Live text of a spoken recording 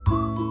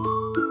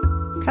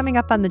Coming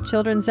up on the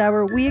Children's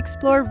Hour, we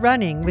explore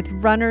running with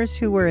runners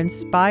who were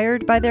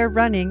inspired by their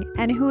running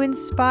and who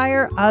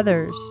inspire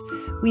others.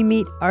 We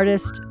meet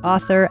artist,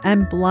 author,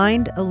 and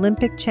blind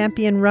Olympic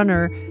champion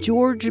runner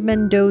George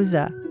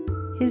Mendoza.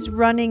 His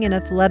running and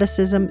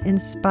athleticism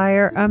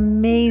inspire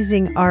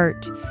amazing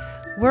art.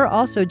 We're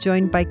also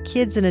joined by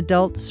kids and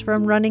adults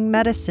from Running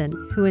Medicine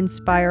who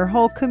inspire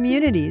whole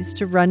communities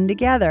to run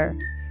together.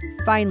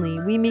 Finally,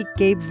 we meet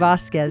Gabe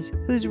Vasquez,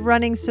 whose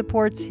running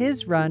supports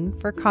his run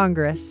for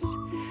Congress.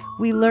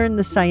 We learn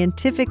the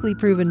scientifically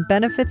proven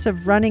benefits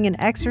of running and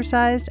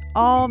exercise,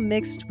 all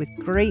mixed with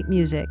great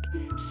music.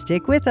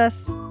 Stick with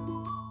us.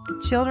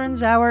 The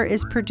Children's Hour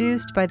is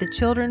produced by the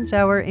Children's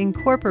Hour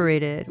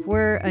Incorporated.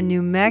 We're a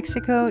New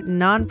Mexico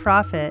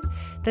nonprofit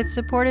that's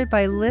supported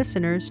by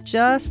listeners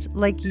just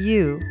like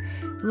you.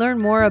 Learn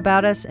more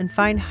about us and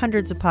find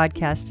hundreds of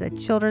podcasts at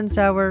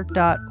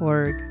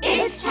childrenshour.org.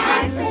 It's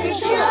time for the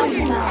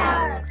Children's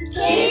Hour,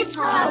 Kids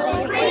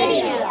Public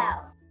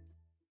Radio.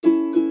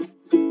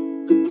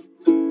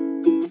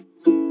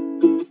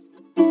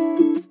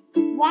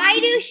 Why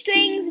do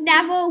strings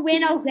never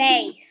win a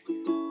race?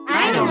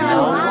 I don't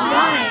know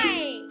why.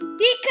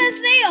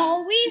 Because they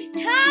always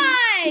tie.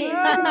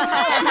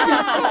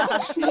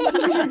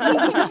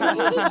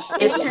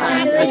 It's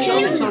time for the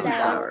Children's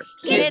Hour,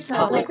 Kids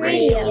Public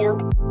Radio.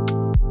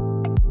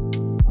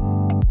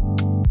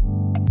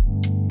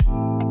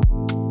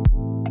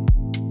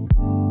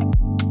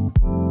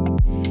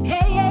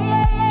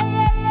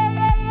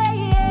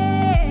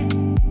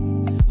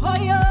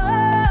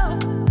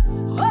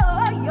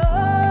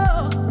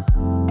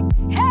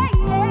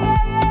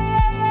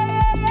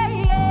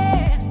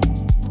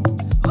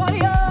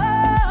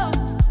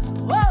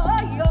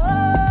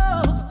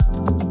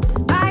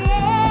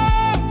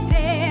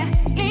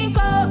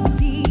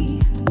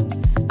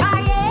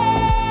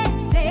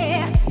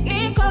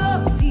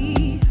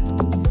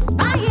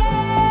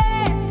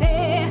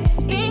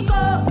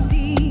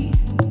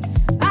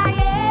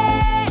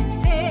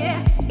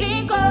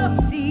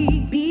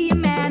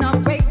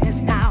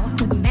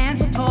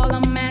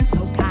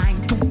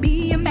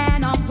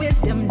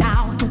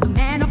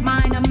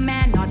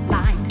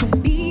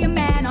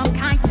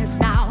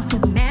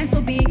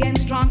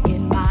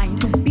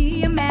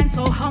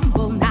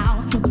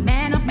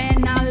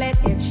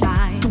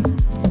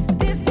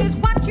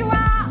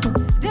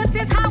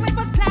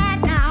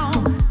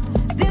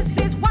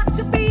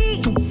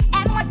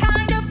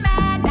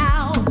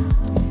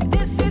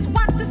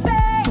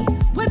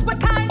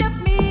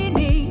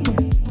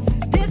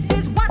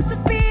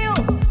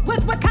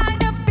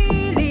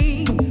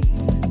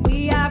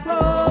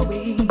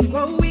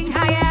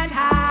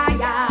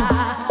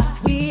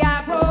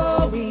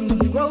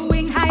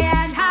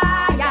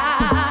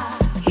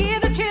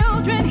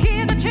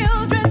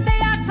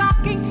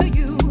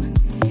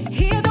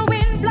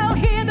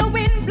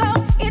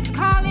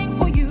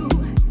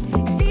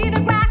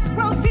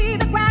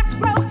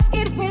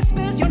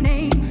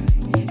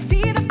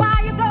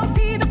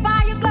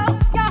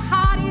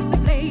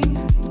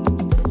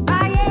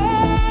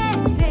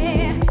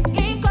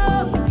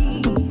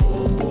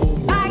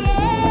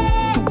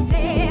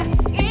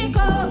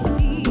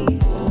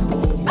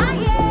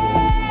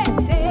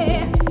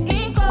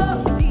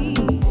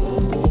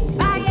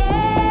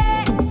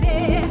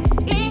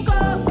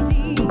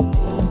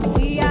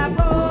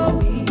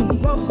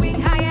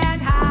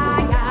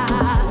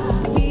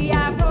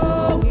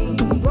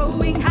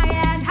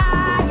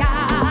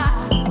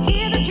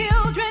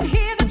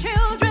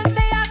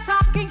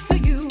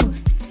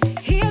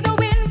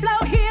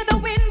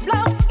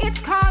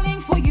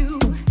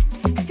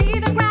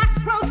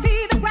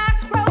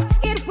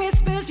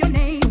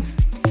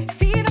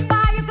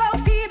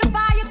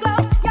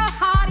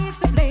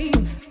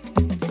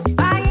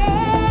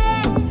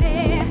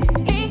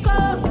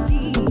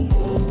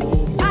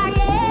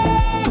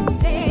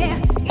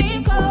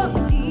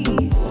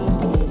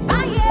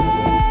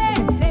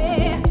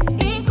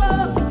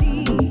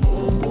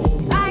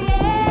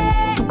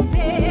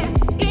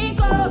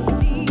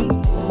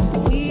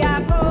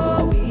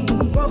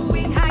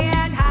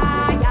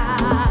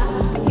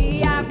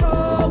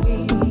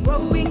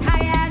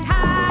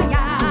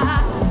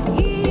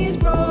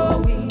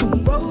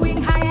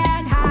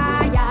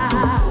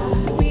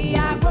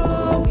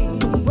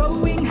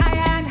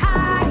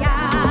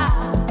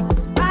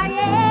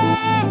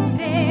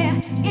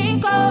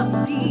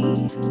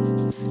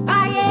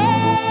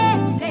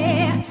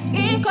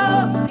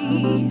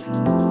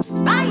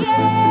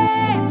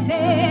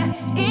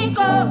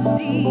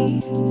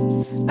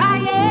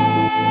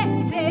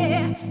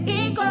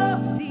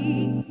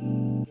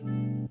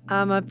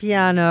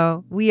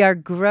 Amapiano, We Are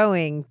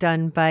Growing,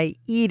 done by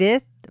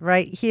Edith,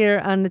 right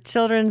here on the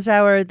Children's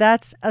Hour.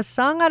 That's a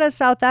song out of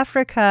South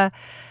Africa.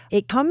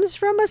 It comes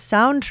from a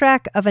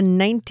soundtrack of a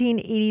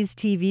 1980s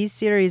TV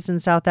series in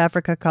South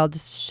Africa called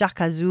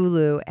Shaka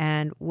Zulu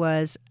and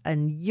was a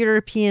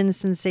European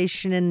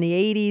sensation in the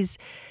 80s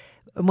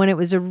when it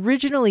was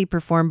originally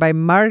performed by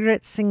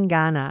Margaret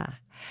Singana.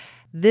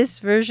 This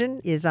version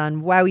is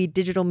on Wowie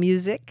Digital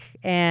Music,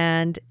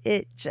 and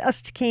it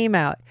just came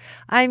out.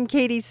 I'm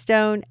Katie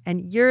Stone,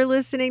 and you're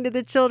listening to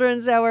the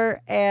Children's Hour,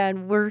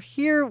 and we're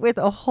here with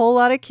a whole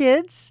lot of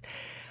kids.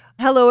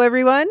 Hello,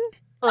 everyone.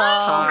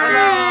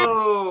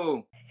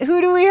 Hello.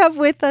 Who do we have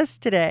with us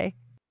today?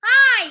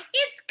 Hi,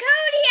 it's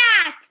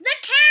Kodiak, the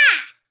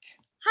cat.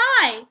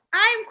 Hi,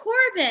 I'm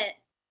Corbett.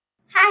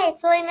 Hi,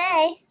 it's Lily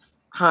Mae.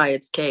 Hi,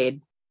 it's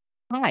Cade.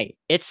 Hi,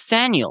 it's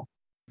Daniel.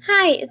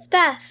 Hi, it's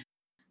Beth.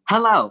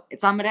 Hello,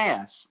 it's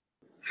Amadeus.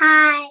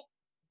 Hi,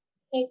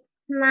 it's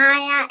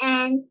Maya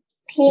and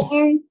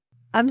Peyton.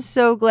 I'm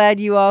so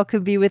glad you all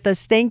could be with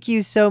us. Thank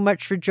you so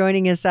much for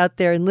joining us out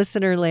there in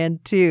listener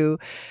land, too.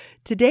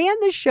 Today on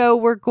the show,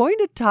 we're going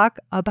to talk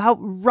about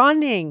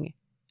running.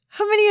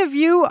 How many of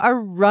you are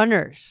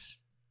runners?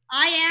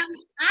 I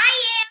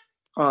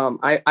am.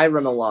 I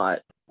run a lot.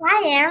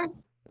 I am.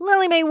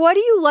 Lily Mae, what do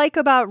you like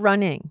about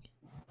running?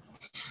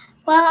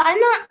 Well, I'm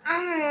not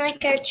on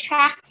like a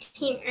track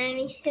team or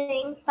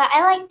anything, but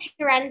I like to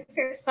run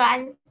for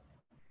fun.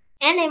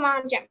 And I'm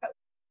on jump rope.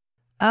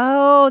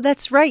 Oh,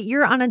 that's right.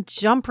 You're on a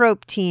jump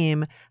rope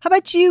team. How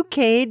about you,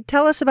 Cade?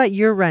 Tell us about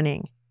your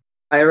running.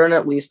 I run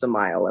at least a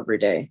mile every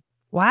day.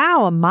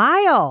 Wow, a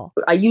mile.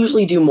 I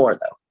usually do more,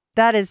 though.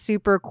 That is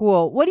super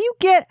cool. What do you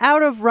get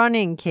out of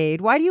running,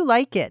 Cade? Why do you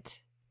like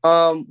it?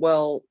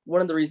 Well, one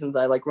of the reasons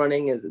I like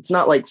running is it's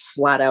not like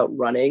flat out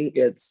running.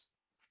 It's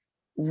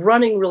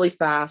running really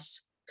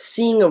fast,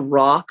 seeing a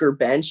rock or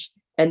bench,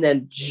 and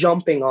then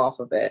jumping off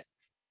of it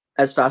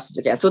as fast as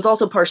I can. So it's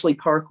also partially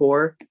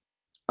parkour.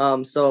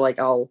 So like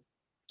I'll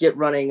get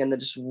running and then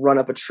just run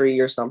up a tree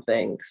or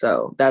something.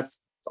 So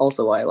that's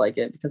also why I like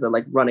it, because I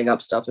like running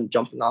up stuff and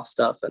jumping off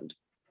stuff. And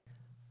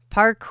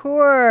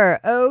parkour.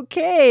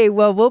 Okay.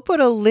 Well, we'll put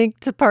a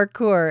link to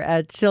parkour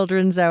at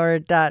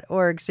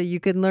childrenshour.org so you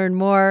can learn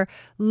more.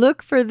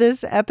 Look for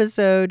this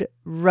episode,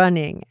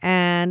 Running,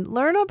 and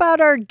learn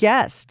about our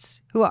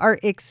guests who are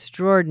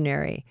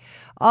extraordinary.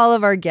 All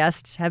of our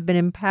guests have been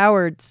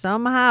empowered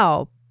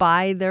somehow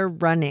by their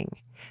running.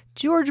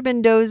 George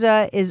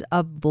Mendoza is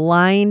a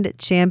blind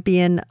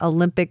champion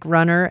Olympic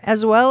runner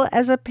as well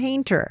as a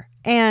painter.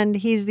 And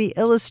he's the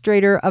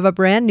illustrator of a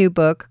brand new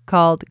book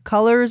called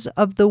Colors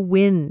of the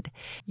Wind.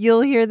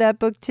 You'll hear that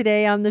book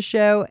today on the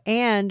show,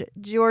 and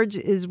George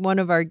is one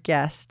of our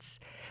guests.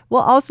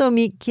 We'll also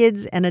meet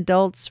kids and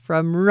adults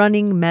from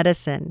Running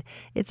Medicine.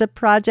 It's a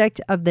project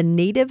of the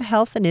Native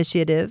Health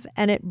Initiative,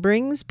 and it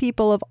brings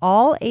people of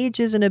all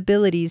ages and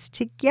abilities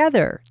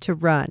together to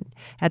run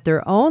at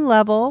their own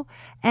level.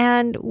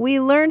 And we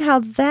learn how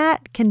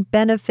that can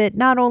benefit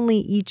not only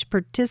each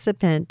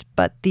participant,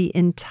 but the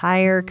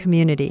entire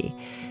community.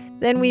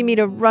 Then we meet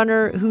a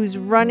runner whose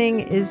running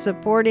is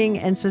supporting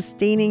and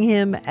sustaining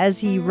him as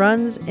he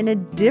runs in a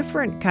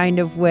different kind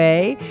of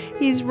way.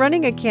 He's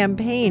running a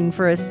campaign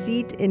for a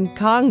seat in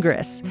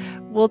Congress.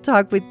 We'll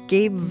talk with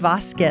Gabe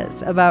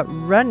Vasquez about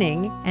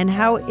running and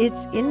how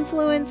it's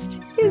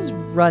influenced his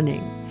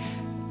running.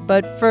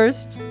 But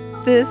first,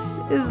 this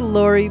is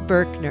Lori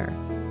Berkner.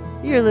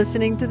 You're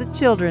listening to the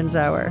Children's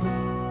Hour.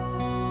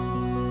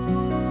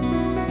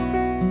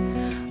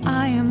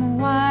 I am a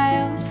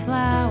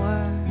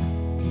wildflower.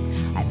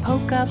 I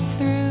poke up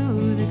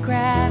through the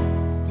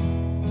grass.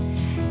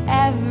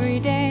 Every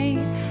day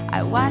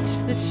I watch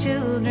the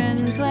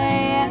children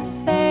play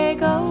as they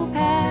go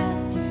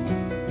past.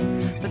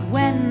 But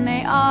when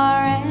they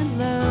aren't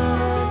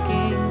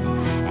looking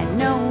and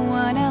no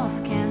one else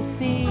can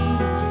see,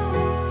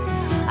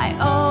 I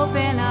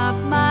open up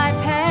my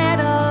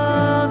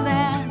petals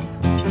and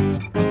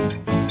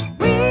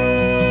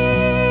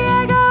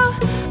I go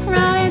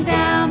running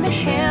down the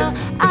hill.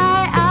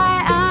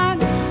 I'm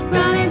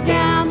running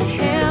down the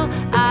hill.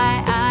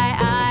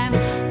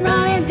 I'm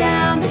running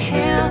down the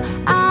hill.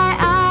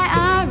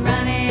 I'm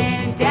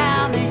running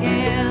down the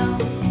hill.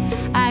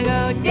 I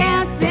go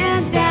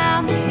dancing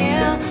down the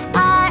hill.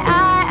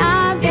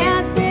 I'm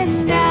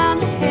dancing down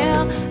the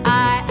hill.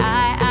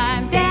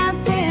 I'm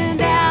dancing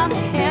down the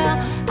hill.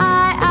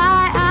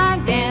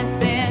 I'm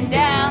dancing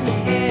down the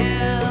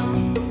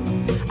hill.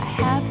 I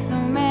have so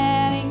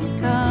many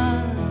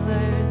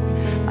colors.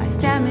 My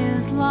stem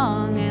is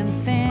long and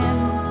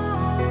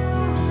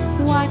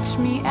thin. Watch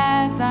me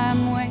as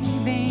I'm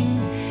waving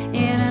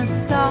in a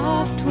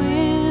soft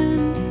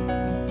wind.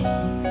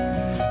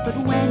 But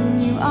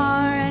when you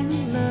aren't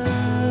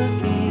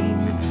looking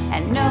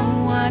and no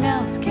one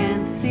else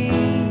can see,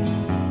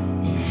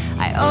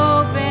 I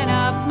open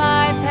up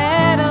my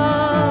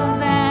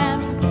petals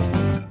and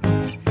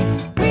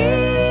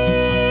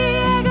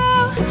I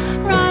go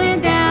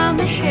running down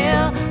the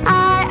hill.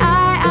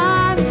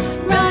 I'm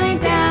running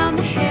down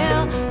the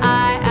hill.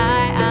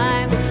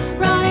 I'm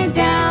running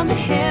down the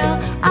hill.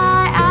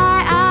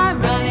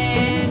 I'm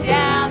running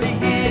down the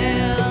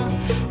hill.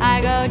 I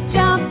go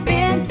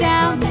jumping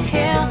down the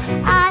hill.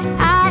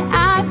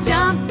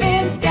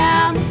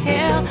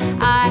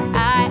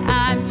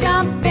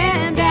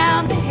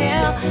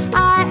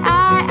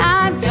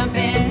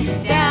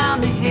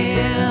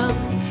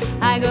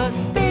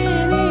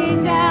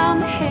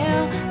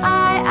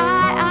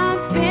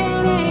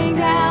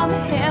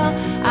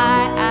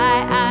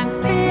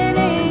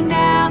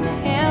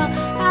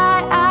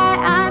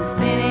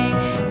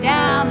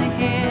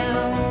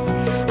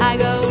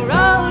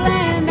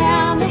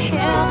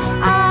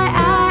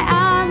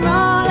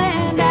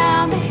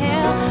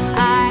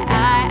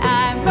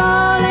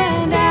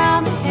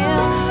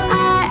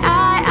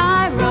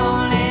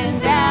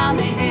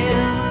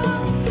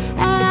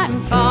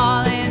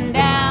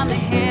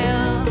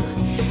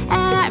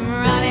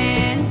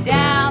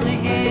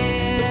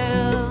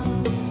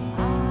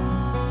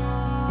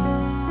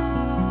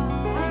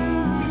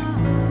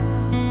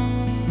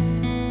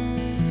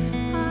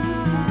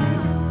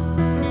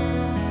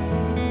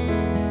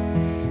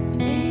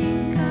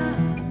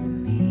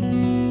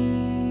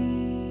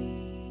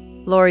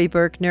 Lori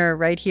Berkner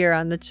right here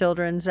on the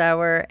Children's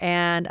Hour.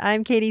 And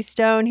I'm Katie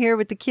Stone here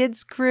with the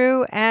kids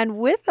crew. And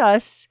with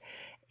us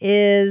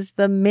is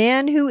the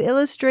man who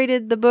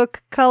illustrated the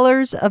book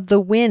Colors of the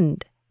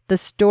Wind, the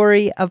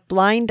story of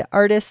blind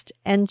artist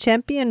and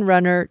champion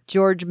runner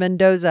George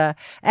Mendoza.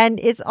 And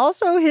it's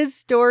also his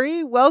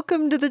story.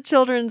 Welcome to the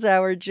Children's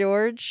Hour,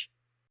 George.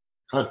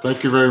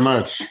 Thank you very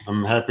much.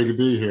 I'm happy to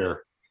be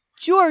here.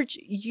 George,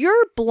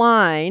 you're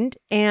blind,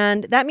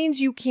 and that means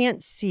you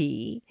can't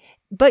see,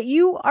 but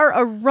you are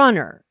a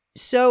runner.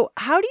 So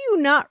how do you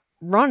not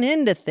run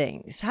into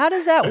things? How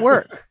does that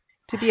work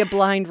to be a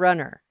blind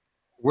runner?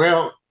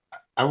 Well,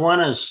 I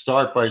want to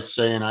start by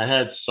saying I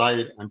had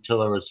sight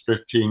until I was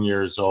 15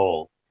 years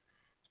old,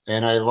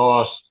 and I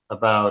lost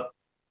about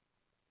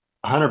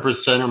 100%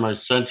 of my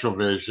central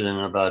vision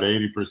and about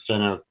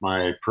 80% of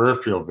my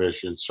peripheral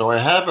vision. So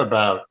I have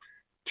about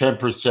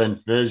 10%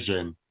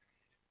 vision.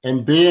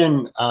 And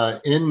being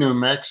in New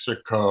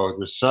Mexico,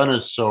 the sun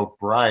is so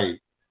bright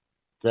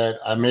that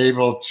I'm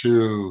able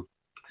to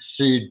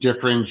see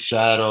different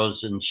shadows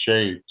and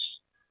shapes.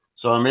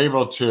 So I'm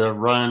able to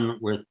run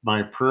with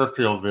my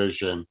peripheral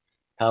vision.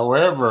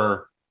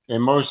 However,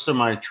 in most of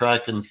my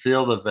track and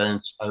field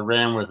events, I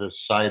ran with a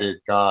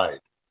sighted guide.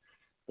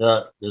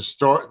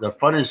 The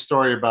funny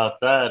story about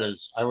that is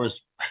I was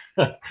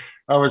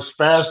I was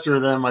faster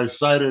than my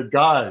sighted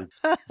guide.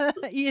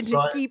 You had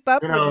to keep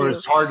up with you.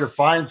 It's hard to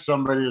find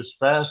somebody as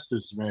fast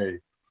as me.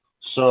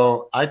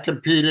 So I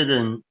competed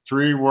in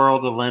 3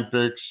 World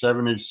Olympics,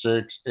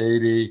 76,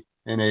 80,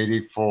 and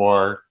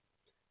 84.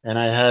 And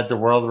I had the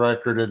world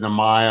record in the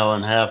mile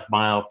and half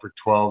mile for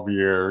 12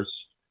 years.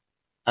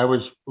 I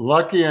was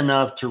lucky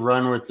enough to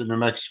run with the New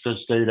Mexico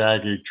State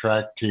Aggie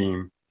track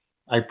team.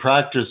 I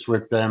practiced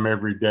with them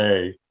every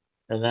day.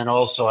 And then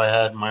also I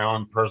had my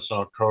own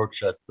personal coach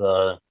at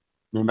the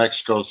New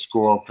Mexico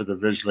School for the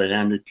Visually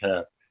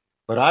Handicapped.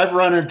 But I've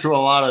run into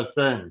a lot of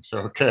things,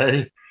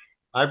 okay?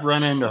 I've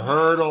run into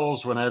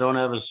hurdles when I don't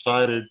have a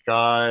sighted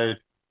guide.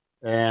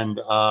 And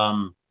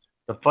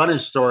the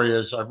funny story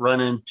is I've run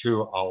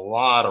into a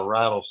lot of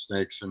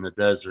rattlesnakes in the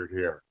desert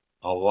here.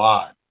 A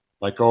lot,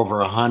 like over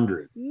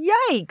 100.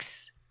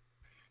 Yikes.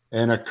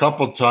 And a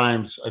couple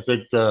times, I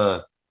think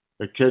the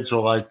kids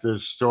will like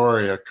this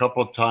story. A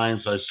couple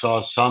times I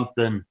saw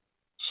something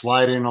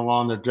sliding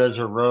along the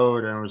desert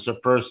road, and it was the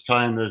first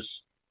time this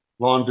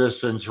long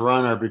distance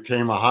runner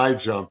became a high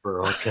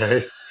jumper,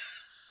 okay?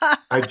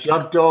 I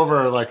jumped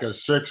over like a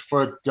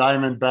 6-foot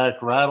diamondback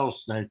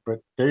rattlesnake, but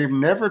they've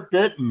never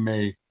bitten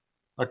me.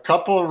 A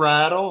couple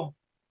rattle,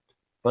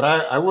 but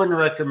I wouldn't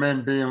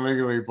recommend being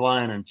legally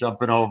blind and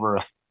jumping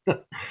over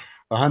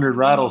 100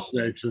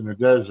 rattlesnakes in the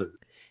desert.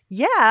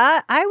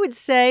 Yeah, I would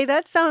say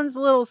that sounds a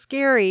little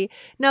scary.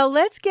 Now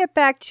let's get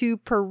back to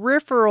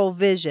peripheral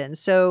vision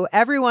so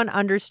everyone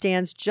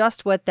understands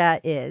just what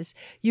that is.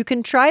 You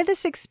can try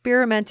this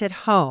experiment at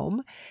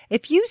home.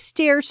 If you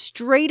stare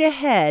straight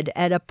ahead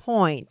at a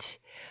point,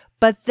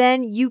 but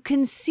then you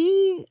can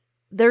see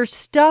there's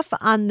stuff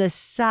on the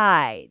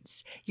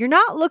sides. You're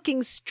not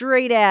looking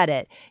straight at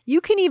it. You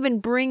can even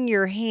bring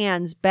your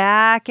hands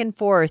back and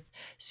forth,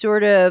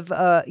 sort of,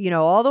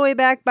 all the way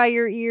back by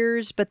your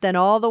ears, but then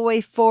all the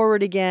way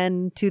forward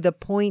again to the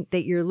point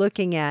that you're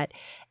looking at.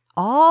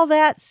 All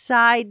that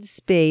side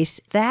space,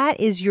 that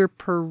is your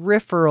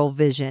peripheral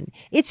vision.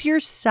 It's your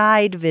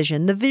side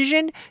vision, the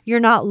vision you're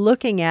not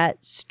looking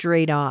at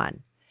straight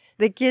on.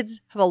 The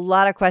kids have a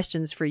lot of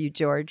questions for you,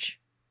 George.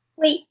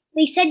 Wait,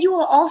 they said you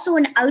were also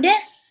an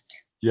artist?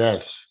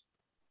 Yes.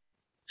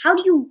 How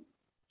do you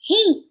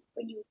paint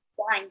when you're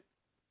blind?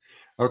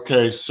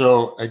 Okay,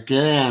 so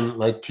again,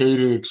 like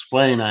Katie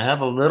explained, I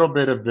have a little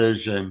bit of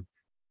vision.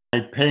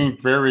 I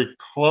paint very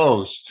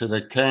close to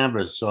the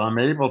canvas, so I'm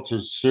able to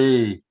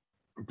see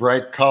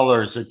bright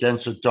colors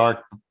against a dark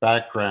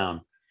background.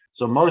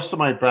 So most of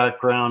my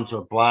backgrounds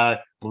are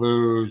black,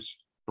 blues,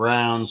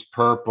 browns,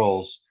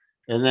 purples,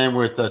 and then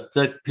with a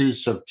thick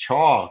piece of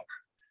chalk,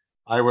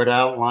 I would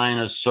outline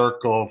a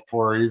circle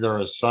for either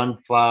a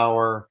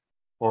sunflower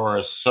or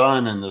a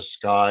sun in the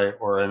sky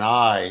or an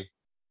eye.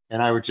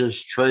 And I would just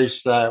trace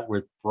that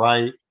with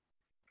bright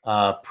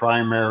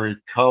primary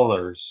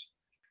colors.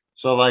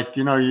 So like,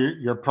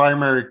 your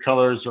primary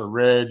colors are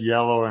red,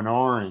 yellow, and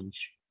orange.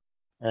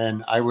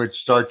 And I would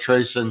start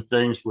tracing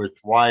things with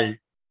white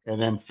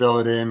and then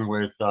fill it in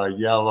with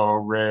yellow,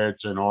 reds,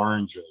 and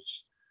oranges.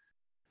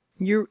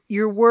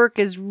 Your work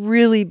is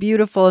really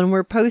beautiful, and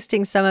we're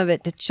posting some of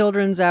it to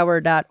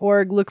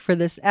childrenshour.org. Look for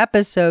this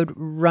episode,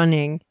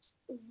 Running.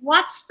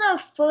 What's the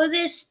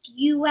furthest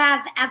you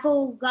have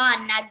ever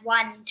run at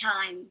one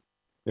time?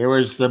 It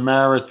was the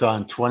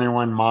marathon,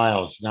 21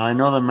 miles. Now, I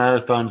know the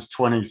marathon's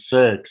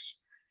 26,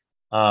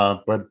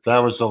 but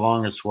that was the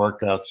longest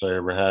workouts I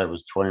ever had. It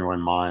was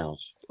 21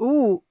 miles.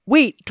 Ooh,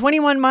 wait,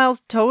 21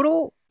 miles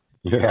total?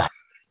 Yeah.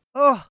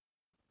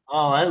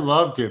 Oh, I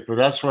loved it, but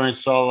that's when I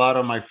saw a lot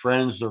of my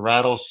friends, the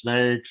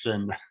rattlesnakes,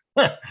 and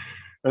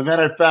and then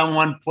I found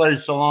one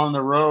place along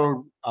the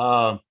road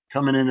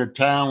coming into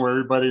town where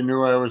everybody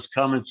knew I was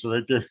coming, so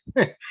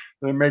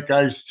they make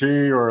iced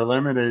tea or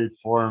lemonade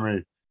for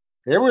me.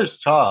 It was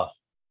tough,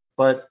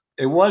 but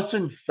it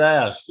wasn't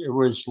fast. It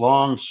was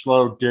long,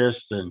 slow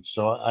distance.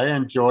 So I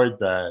enjoyed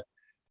that.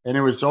 And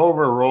it was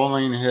over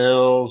rolling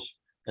hills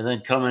and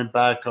then coming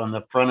back on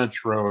the frontage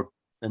road.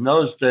 In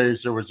those days,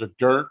 there was a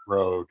dirt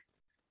road.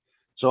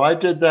 So I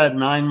did that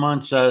 9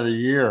 months out of the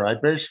year. I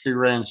basically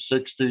ran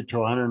 60 to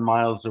 100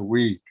 miles a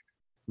week,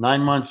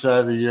 9 months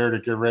out of the year to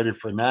get ready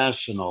for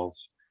nationals.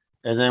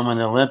 And then when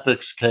the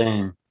Olympics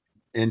came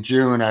in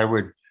June, I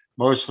would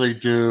mostly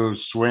do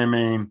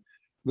swimming,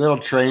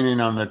 little training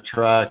on the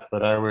track,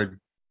 but I would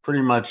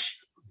pretty much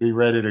be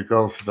ready to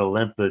go for the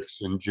Olympics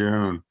in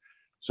June.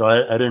 So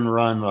I didn't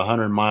run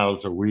 100 miles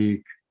a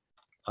week.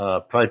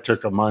 Probably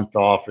took a month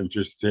off and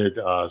just did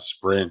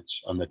sprints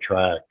on the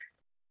track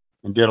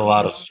and did a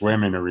lot of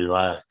swimming to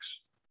relax.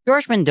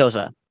 George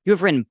Mendoza, you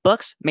have written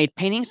books, made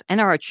paintings, and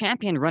are a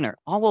champion runner,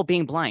 all while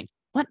being blind.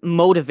 What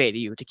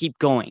motivated you to keep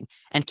going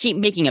and keep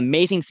making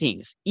amazing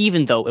things,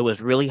 even though it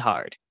was really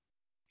hard?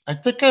 I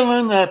think I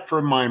learned that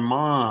from my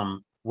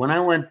mom. When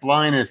I went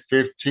blind at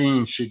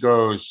 15, she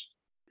goes,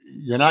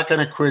 "You're not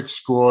going to quit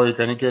school. You're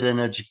going to get an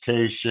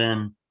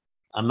education.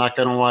 I'm not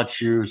going to watch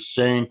you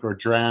sink or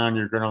drown.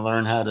 You're going to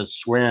learn how to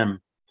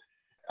swim."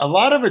 A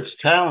lot of it's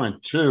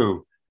talent,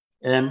 too.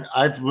 And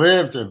I've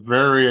lived a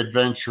very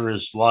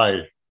adventurous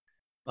life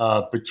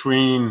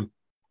between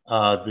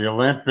the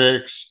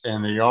Olympics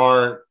and the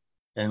art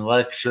and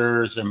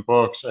lectures and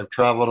books. I've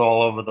traveled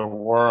all over the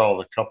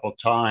world a couple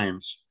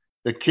times.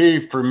 The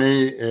key for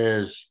me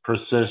is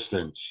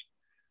persistence.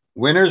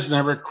 Winners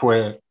never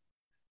quit.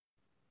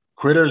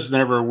 Quitters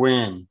never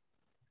win.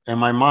 And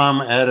my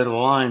mom added a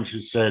line.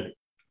 She said,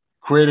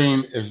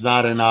 "Quitting is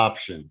not an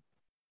option."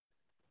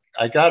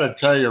 I got to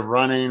tell you,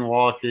 running,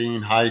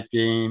 walking,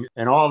 hiking,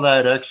 and all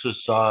that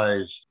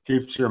exercise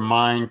keeps your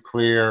mind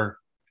clear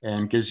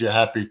and gives you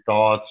happy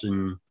thoughts.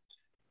 And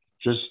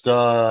just,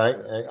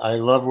 I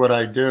love what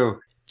I do.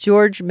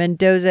 George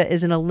Mendoza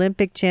is an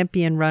Olympic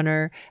champion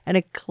runner, an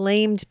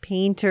acclaimed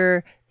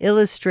painter,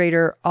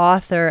 illustrator,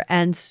 author,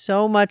 and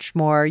so much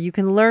more. You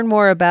can learn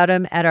more about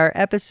him at our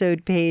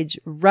episode page,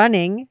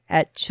 running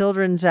at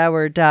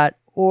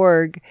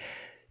childrenshour.org.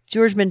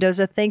 George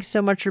Mendoza, thanks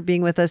so much for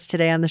being with us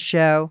today on the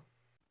show.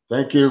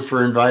 Thank you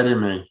for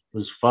inviting me. It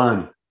was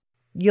fun.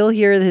 You'll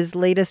hear his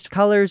latest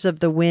Colors of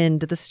the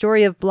Wind, the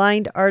story of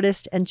blind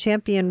artist and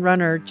champion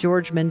runner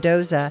George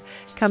Mendoza,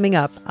 coming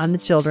up on the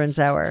Children's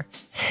Hour.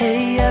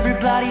 Hey,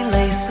 everybody,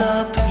 lace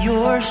up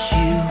your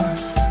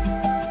shoes.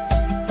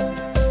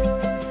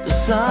 The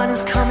sun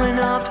is coming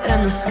up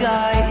and the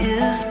sky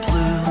is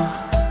blue.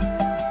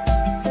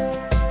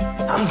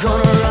 I'm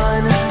gonna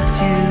run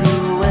to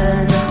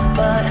win,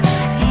 but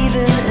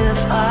even if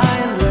I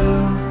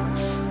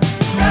lose,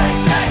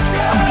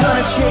 I'm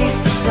gonna chase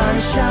the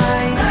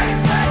sunshine,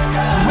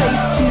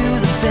 race to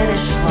the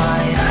finish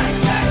line.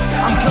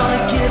 I'm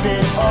gonna give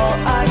it all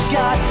I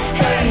got.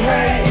 Hey,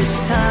 hey, it's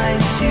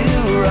time to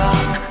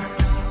rock.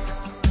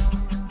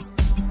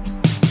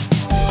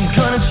 I'm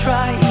gonna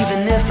try even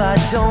if I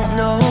don't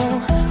know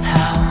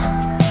how.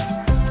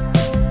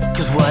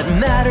 'Cause what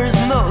matters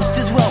most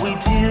is what we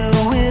do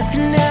with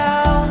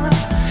now.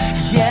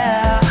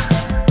 Yeah.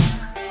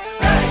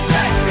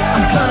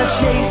 I'm gonna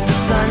chase the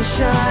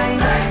sunshine,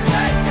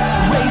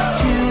 race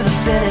to the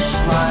finish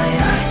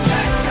line.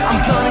 I'm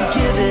gonna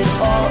give it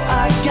all I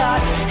got.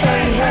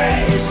 Hey, hey,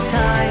 it's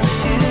time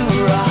to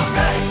rock.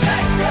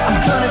 I'm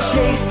gonna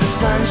chase the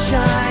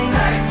sunshine,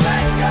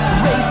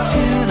 race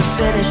to the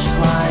finish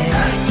line.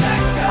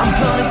 I'm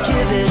gonna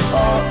give it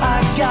all I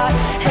got.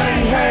 Hey,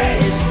 hey,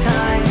 it's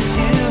time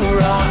to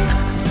rock.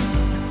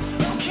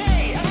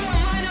 Okay,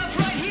 everyone line up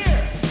right here.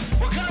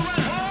 We're gonna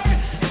run hard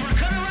and we're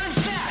gonna run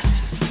fast.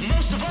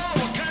 Most of all,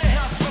 we're gonna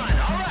have fun.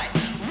 All right,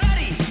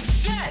 ready,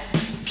 set,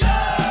 go!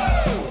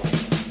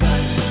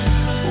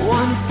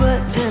 One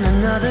foot in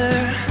another,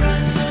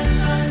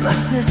 my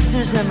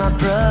sisters and my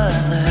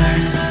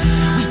brothers,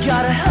 we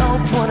gotta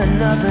help one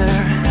another.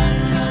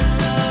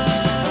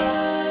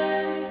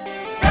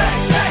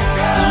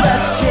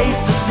 Let's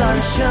chase the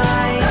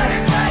sunshine,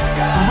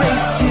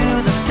 race to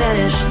the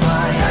finish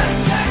line.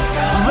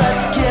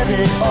 Let's give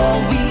it all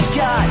we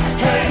got.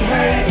 Hey,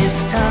 hey,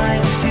 it's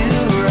time to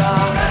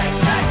rock.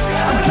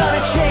 I'm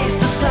gonna chase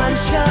the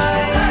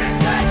sunshine,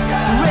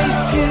 race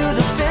to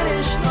the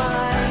finish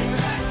line.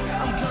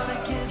 I'm gonna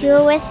give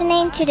You're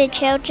listening to the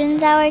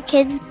Children's Hour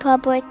Kids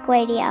Public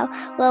Radio.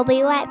 We'll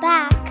be right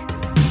back.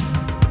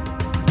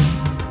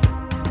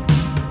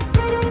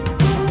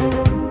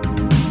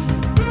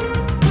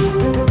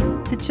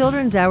 The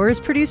Children's Hour is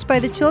produced by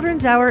the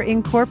Children's Hour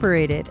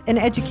Incorporated, an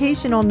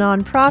educational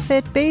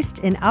nonprofit based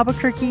in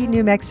Albuquerque,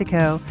 New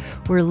Mexico.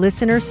 We're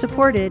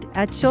listener-supported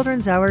at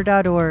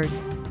childrenshour.org.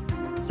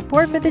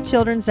 Support for the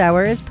Children's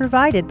Hour is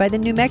provided by the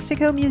New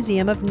Mexico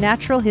Museum of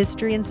Natural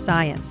History and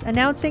Science,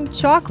 announcing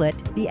Chocolate,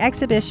 the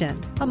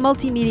Exhibition, a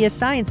multimedia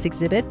science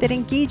exhibit that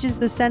engages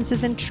the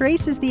senses and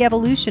traces the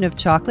evolution of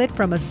chocolate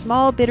from a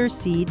small bitter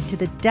seed to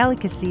the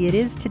delicacy it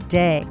is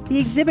today. The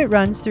exhibit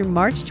runs through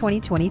March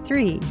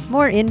 2023.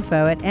 More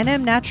info at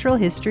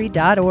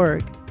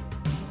nmnaturalhistory.org.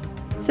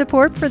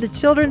 Support for the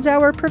Children's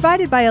Hour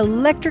provided by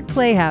Electric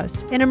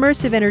Playhouse, an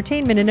immersive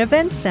entertainment and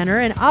events center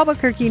in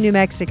Albuquerque, New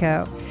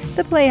Mexico.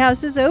 The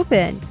Playhouse is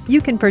open.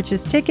 You can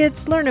purchase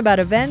tickets, learn about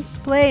events,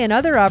 play, and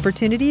other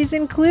opportunities,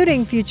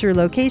 including future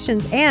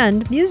locations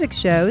and music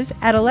shows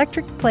at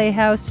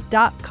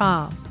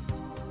electricplayhouse.com.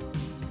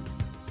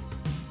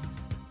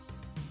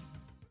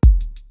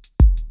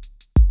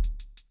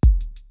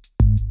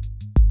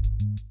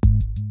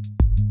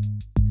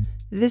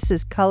 This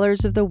is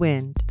Colors of the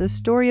Wind, the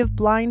story of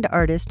blind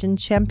artist and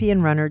champion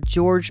runner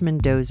George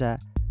Mendoza,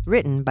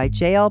 written by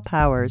J.L.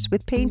 Powers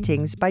with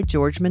paintings by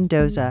George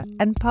Mendoza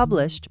and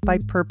published by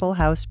Purple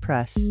House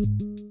Press.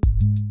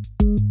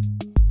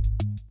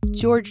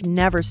 George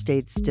never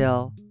stayed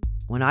still.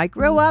 When I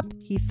grow up,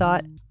 he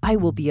thought, I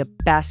will be a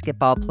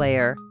basketball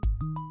player.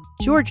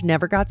 George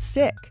never got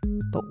sick,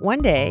 but one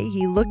day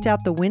he looked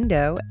out the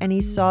window and he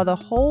saw the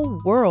whole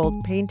world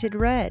painted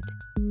red.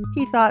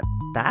 He thought,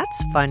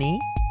 that's funny.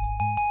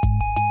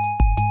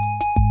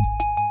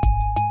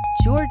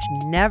 George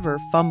never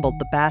fumbled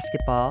the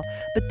basketball,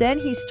 but then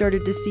he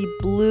started to see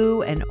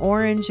blue and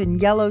orange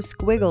and yellow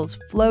squiggles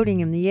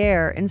floating in the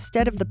air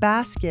instead of the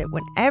basket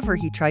whenever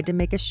he tried to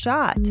make a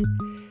shot.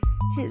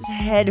 His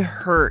head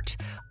hurt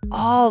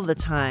all the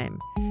time.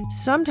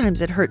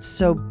 Sometimes it hurt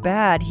so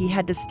bad he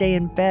had to stay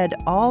in bed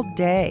all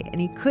day and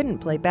he couldn't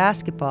play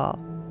basketball.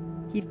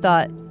 He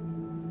thought,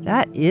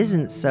 that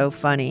isn't so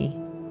funny.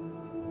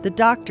 The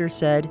doctor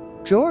said,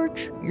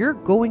 George, you're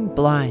going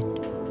blind.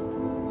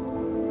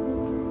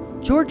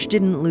 George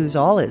didn't lose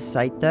all his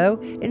sight, though.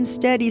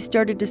 Instead, he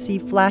started to see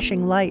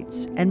flashing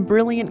lights and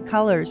brilliant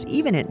colors,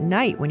 even at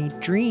night when he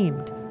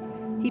dreamed.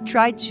 He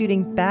tried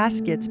shooting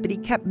baskets, but he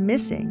kept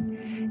missing.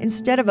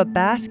 Instead of a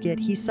basket,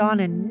 he saw an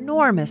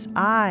enormous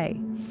eye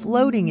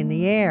floating in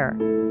the air.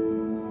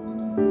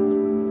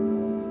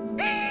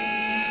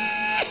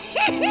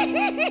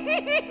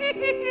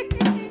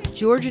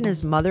 George and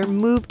his mother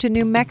moved to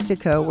New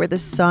Mexico, where the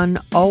sun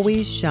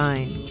always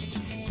shines.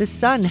 The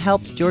sun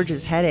helped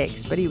George's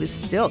headaches, but he was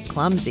still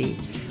clumsy.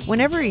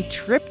 Whenever he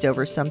tripped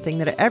over something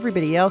that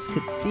everybody else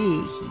could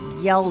see,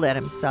 he yelled at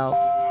himself.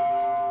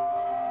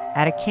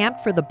 At a camp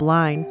for the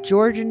blind,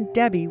 George and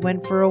Debbie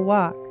went for a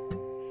walk.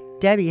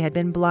 Debbie had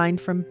been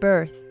blind from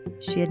birth.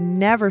 She had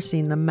never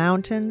seen the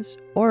mountains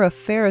or a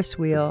Ferris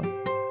wheel.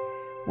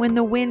 When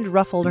the wind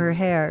ruffled her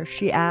hair,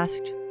 she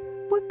asked,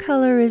 "What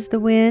color is the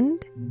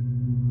wind?"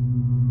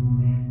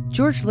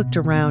 George looked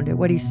around at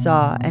what he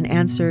saw and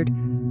answered,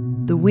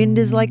 "The wind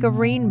is like a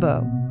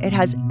rainbow. It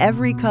has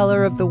every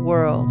color of the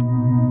world."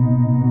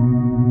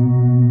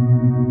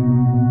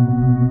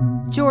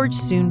 George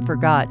soon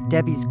forgot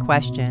Debbie's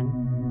question.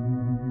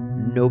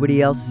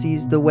 "Nobody else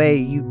sees the way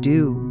you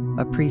do,"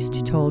 a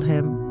priest told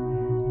him.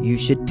 "You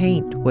should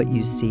paint what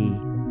you see."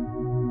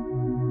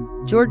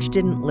 George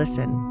didn't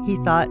listen. He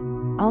thought,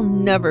 I'll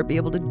never be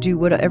able to do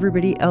what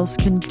everybody else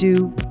can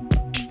do.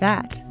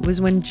 That was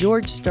when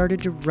George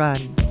started to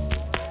run.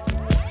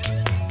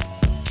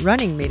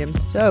 Running made him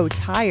so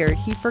tired,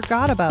 he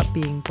forgot about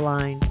being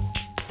blind.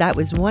 That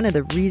was one of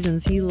the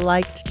reasons he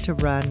liked to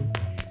run.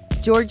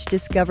 George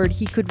discovered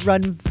he could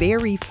run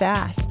very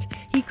fast.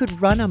 He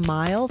could run a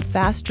mile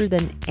faster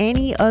than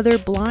any other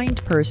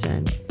blind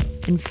person.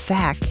 In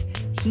fact,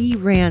 he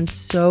ran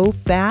so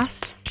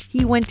fast,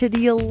 he went to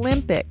the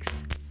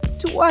Olympics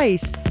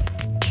twice.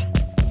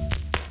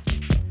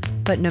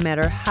 But no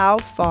matter how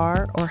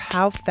far or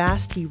how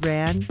fast he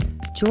ran,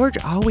 George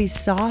always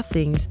saw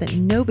things that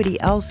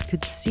nobody else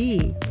could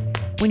see.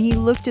 When he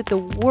looked at the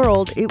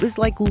world, it was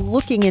like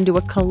looking into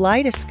a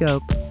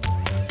kaleidoscope.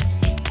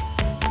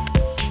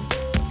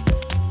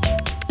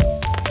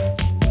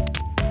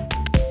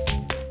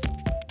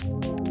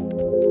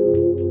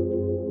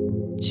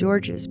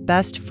 George's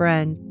best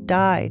friend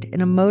died in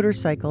a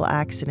motorcycle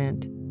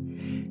accident.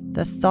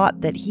 The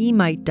thought that he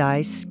might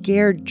die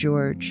scared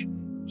George.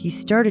 He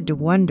started to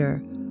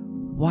wonder,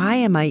 why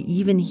am I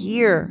even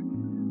here?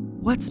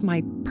 What's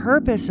my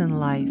purpose in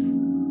life?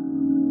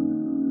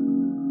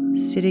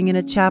 Sitting in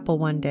a chapel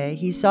one day,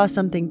 he saw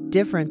something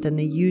different than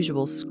the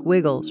usual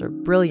squiggles or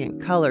brilliant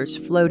colors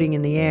floating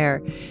in the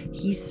air.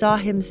 He saw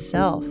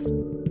himself,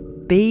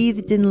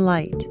 bathed in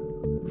light,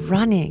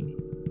 running.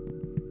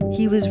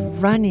 He was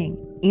running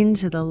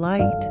into the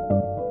light.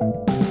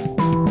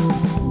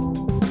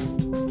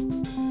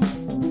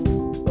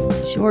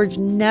 George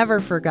never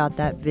forgot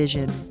that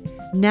vision.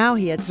 Now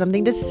he had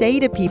something to say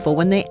to people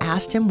when they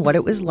asked him what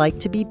it was like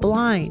to be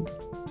blind.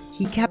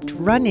 He kept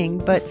running,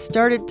 but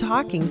started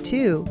talking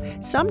too.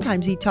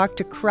 Sometimes he talked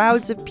to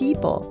crowds of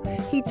people.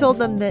 He told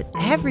them that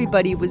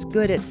everybody was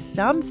good at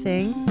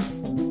something.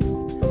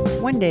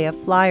 One day, a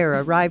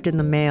flyer arrived in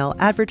the mail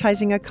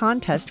advertising a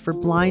contest for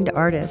blind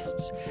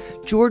artists.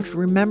 George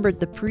remembered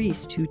the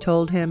priest who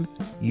told him,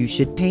 "You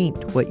should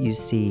paint what you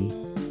see."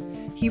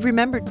 He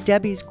remembered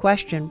Debbie's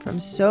question from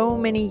so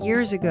many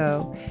years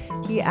ago.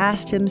 He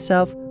asked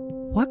himself,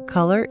 what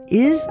color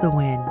is the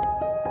wind?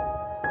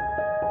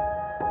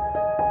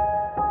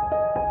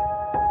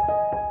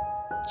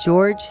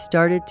 George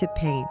started to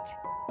paint,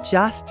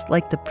 just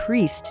like the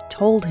priest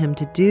told him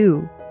to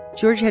do.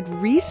 George had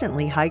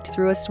recently hiked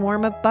through a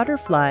swarm of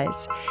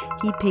butterflies.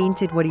 He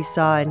painted what he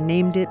saw and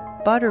named it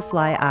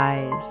Butterfly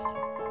Eyes.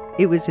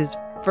 It was his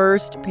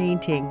first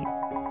painting.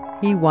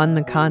 He won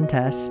the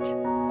contest.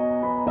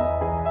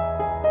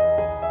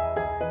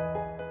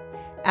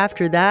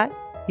 After that,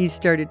 he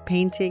started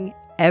painting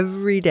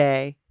every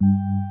day.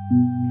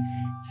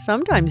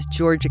 Sometimes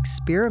George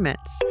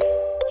experiments.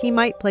 He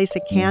might place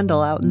a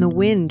candle out in the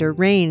wind or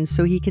rain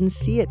so he can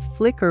see it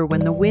flicker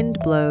when the wind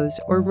blows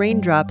or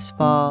raindrops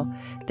fall.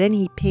 Then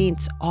he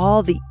paints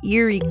all the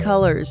eerie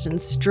colors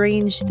and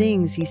strange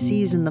things he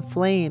sees in the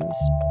flames.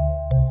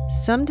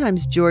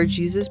 Sometimes George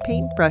uses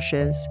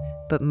paintbrushes,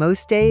 but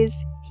most days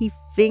he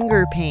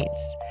finger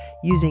paints,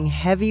 using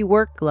heavy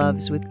work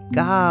gloves with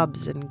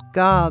gobs and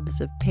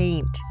gobs of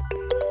paint.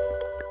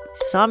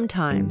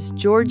 Sometimes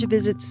George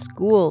visits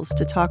schools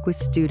to talk with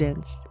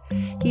students.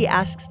 He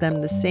asks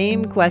them the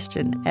same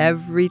question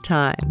every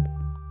time.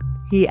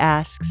 He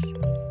asks,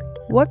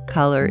 "What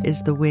color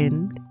is the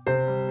wind?"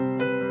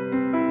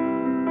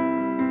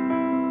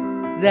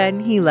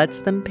 Then he lets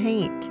them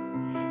paint.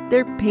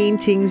 Their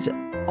paintings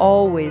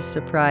always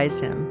surprise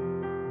him.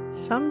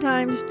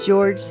 Sometimes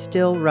George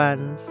still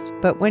runs,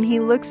 but when he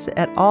looks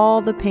at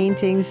all the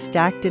paintings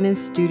stacked in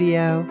his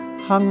studio,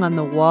 hung on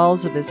the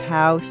walls of his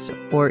house,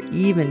 or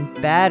even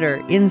better,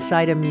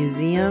 inside a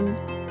museum,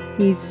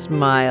 he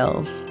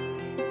smiles.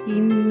 He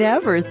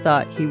never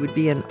thought he would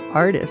be an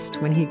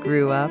artist when he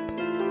grew up.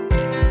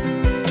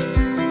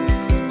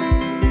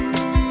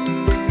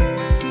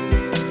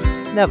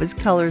 That was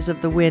Colors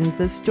of the Wind,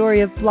 the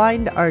story of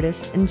blind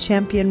artist and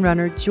champion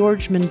runner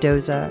George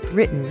Mendoza,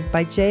 written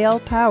by J.L.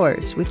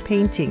 Powers with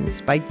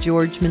paintings by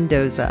George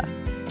Mendoza.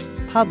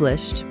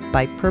 Published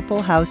by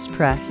Purple House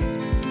Press.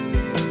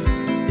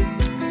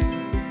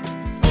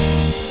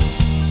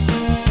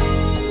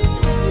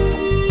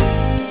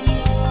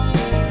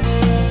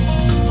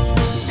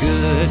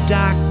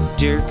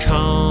 Dr.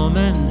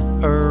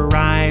 Coleman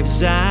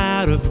arrives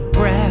out of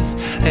breath,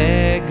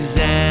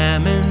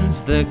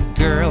 examines the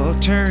girl,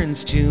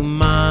 turns to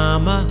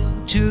Mama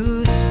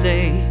to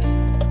say,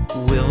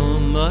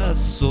 Wilma's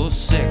so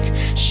sick,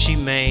 she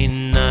may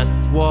not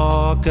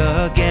walk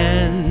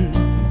again,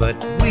 but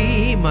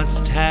we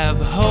must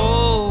have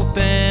hope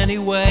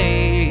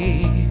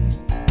anyway.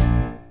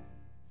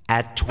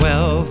 At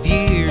 12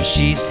 years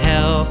she's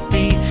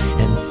healthy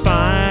and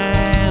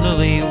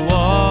finally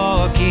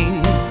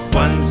walking.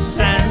 Once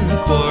and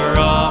for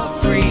all,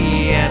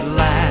 free at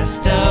last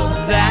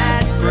of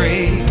that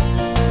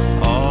brace.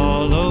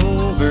 All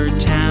over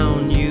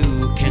town you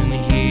can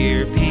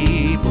hear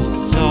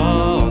people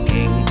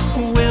talking.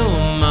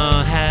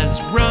 Wilma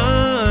has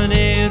run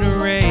in a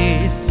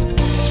race.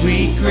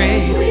 Sweet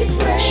Grace,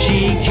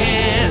 she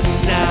can't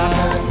stop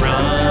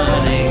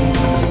running.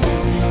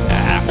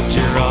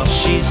 After all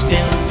she's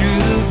been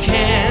through,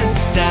 can't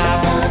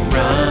stop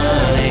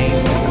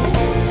running.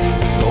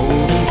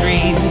 Golden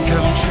dream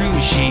come true,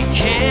 she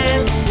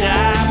can't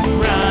stop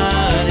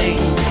running.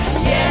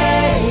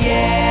 Yeah,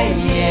 yeah,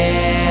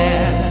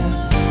 yeah.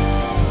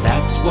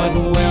 That's what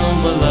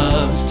Wilma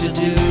loves to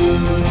do.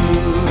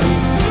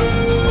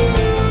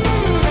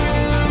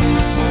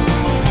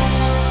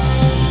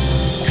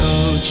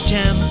 Coach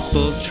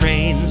Temple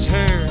trains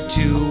her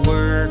to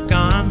work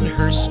on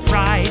her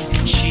stride.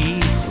 She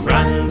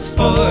runs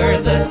for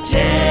the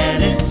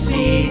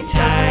Tennessee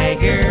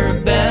Tiger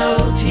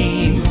Bell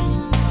team.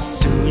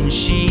 Soon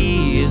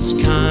she is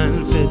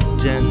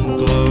confident,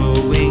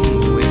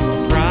 glowing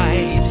with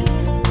pride.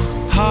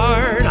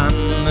 Hard on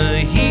the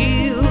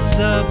heels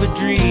of a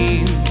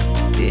dream,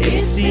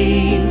 it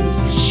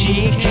seems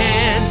she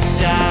can't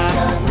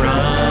stop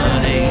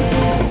running.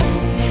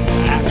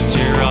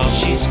 After all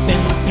she's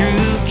been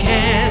through,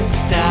 can't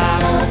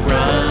stop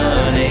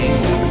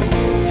running.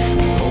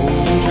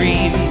 Golden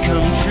dream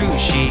come true,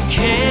 she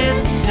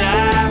can't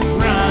stop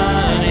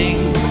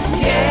running.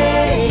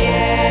 Yeah,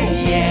 yeah,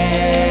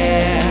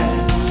 yeah.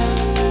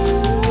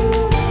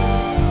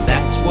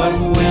 That's what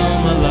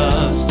Wilma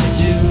loves to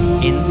do.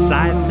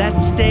 Inside that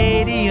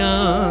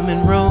stadium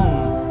in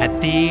Rome,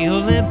 at the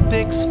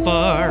Olympics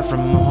far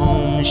from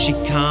home, she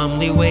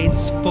calmly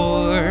waits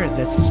for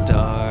the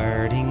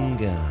starting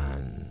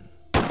gun.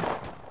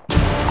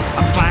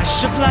 A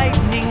flash of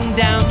lightning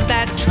down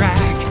that track,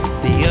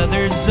 the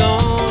others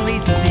only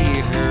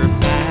see her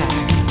back,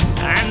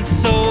 and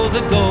so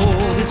the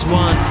goal is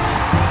won.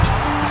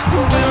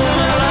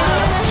 Wilma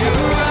loves to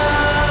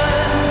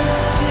run,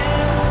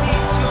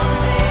 Tennessee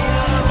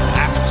tornado.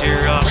 After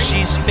all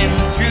she's been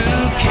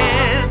through,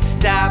 can't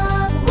stop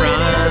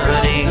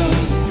running.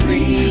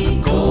 The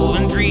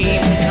golden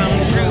dream come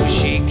true,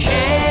 she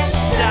can't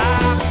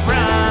stop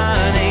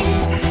running.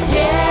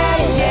 Yeah,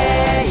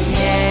 yeah,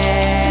 yeah.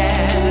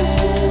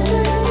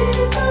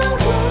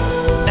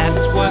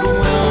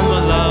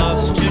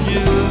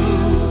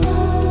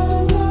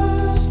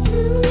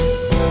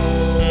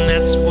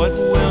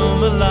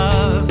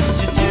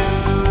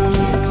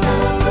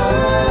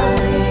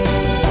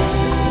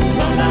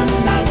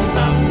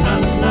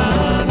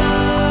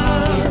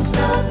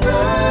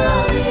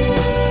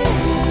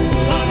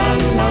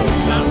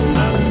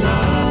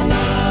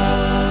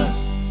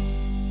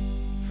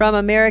 From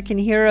American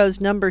Heroes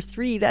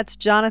 #3, that's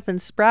Jonathan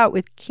Sprout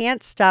with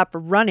Can't Stop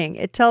Running.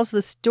 It tells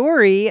the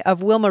story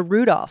of Wilma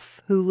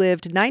Rudolph, who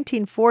lived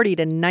 1940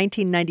 to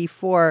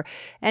 1994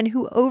 and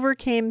who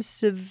overcame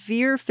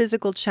severe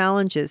physical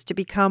challenges to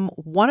become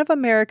one of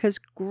America's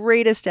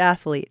greatest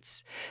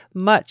athletes,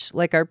 much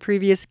like our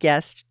previous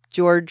guest,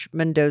 George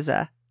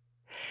Mendoza.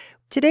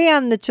 Today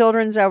on the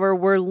Children's Hour,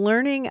 we're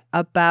learning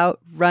about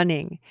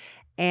running.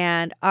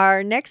 And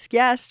our next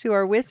guests who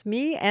are with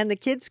me and the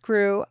kids'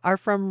 crew are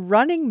from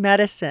Running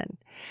Medicine.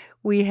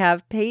 We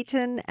have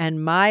Peyton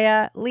and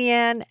Maya,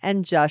 Leanne,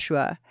 and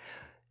Joshua.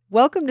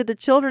 Welcome to the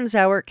Children's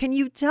Hour. Can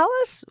you tell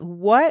us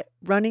what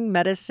Running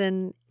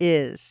Medicine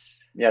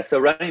is? Yeah, so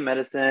Running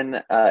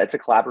Medicine, it's a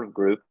collaborative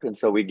group. And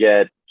so we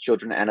get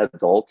children and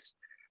adults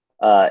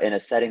in a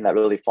setting that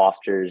really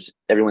fosters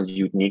everyone's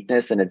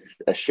uniqueness, and it's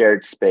a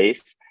shared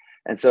space.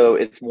 And so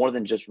it's more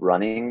than just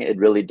running. It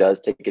really does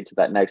take it to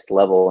that next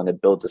level, and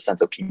it builds a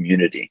sense of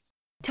community.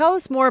 Tell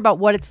us more about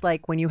what it's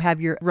like when you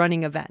have your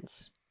running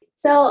events.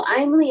 So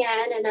I'm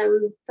Leanne, and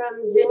I'm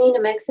from Zuni,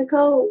 New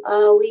Mexico.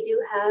 We do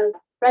have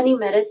Running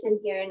Medicine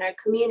here in our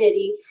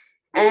community.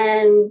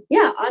 And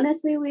yeah,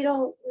 honestly, we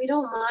don't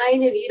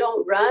mind if you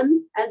don't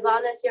run, as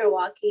long as you're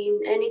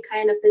walking. Any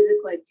kind of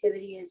physical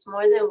activity is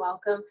more than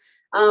welcome.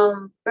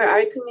 For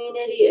our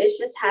community, it's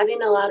just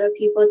having a lot of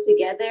people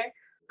together,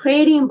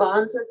 creating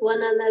bonds with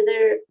one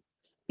another,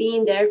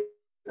 being there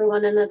for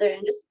one another,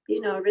 and just,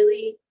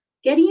 really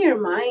getting your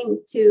mind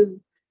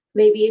to,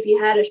 maybe if you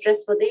had a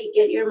stressful day,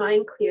 get your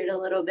mind cleared a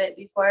little bit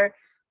before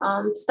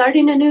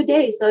starting a new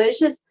day. So it's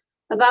just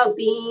about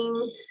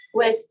being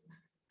with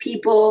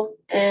people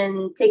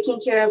and taking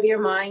care of your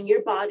mind,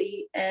 your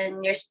body,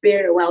 and your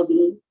spirit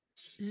well-being.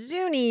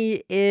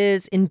 Zuni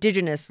is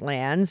indigenous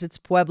lands. It's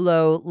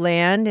Pueblo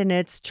land and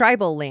it's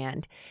tribal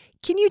land.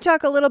 Can you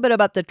talk a little bit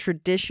about the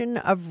tradition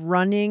of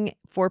running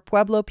for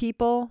Pueblo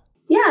people?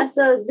 Yeah,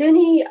 so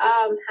Zuni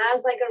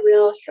has like a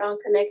real strong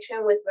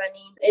connection with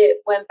running. It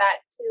went back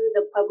to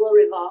the Pueblo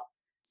Revolt.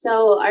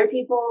 So our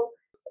people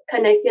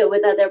connected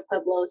with other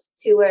Pueblos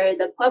to where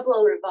the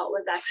Pueblo Revolt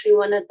was actually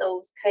one of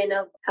those kind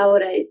of, how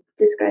would I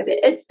describe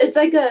it? It's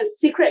like a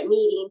secret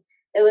meeting.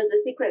 It was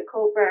a secret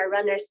code for our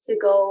runners to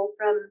go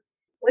from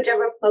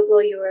whichever Pueblo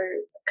you were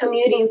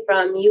commuting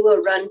from. You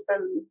will run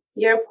from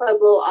your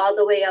Pueblo all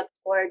the way up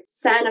towards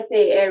Santa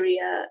Fe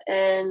area.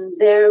 And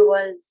there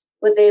was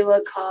what they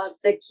would call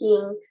the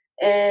king.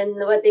 And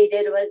what they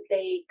did was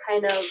they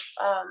kind of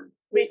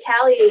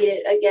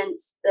retaliated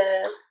against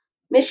the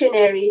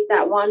missionaries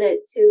that wanted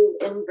to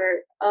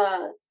invert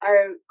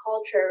our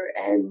culture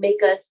and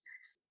make us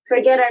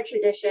forget our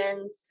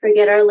traditions,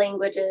 forget our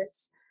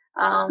languages,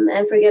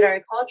 and forget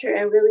our culture,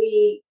 and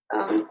really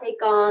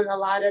take on a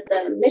lot of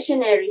the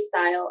missionary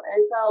style.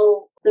 And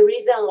so the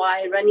reason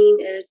why running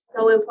is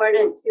so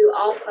important to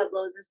all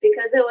Pueblos is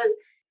because it was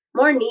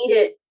more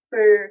needed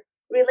for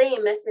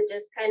relaying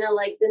messages, kind of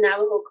like the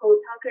Navajo code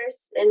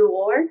talkers in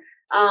war.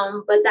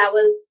 But that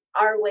was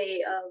our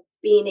way of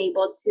being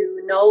able to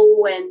know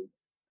when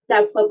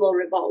that Pueblo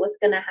Revolt was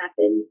going to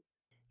happen.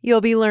 You'll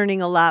be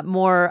learning a lot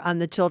more on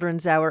the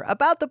Children's Hour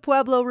about the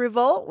Pueblo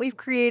Revolt. We've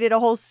created a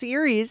whole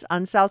series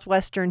on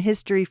Southwestern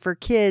history for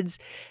kids,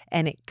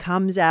 and it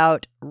comes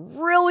out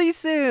really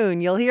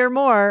soon. You'll hear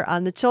more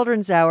on the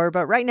Children's Hour,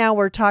 but right now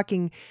we're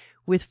talking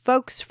with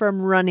folks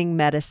from Running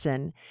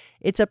Medicine.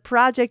 It's a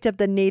project of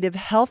the Native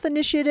Health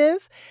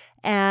Initiative,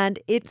 and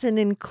it's an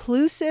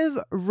inclusive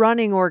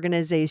running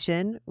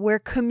organization where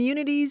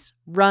communities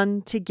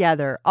run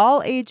together,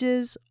 all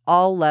ages,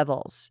 all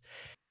levels.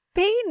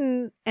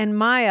 Peyton and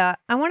Maya,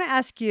 I want to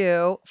ask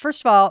you,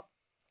 first of all,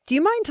 do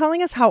you mind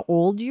telling us how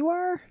old you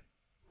are?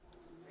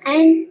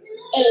 I'm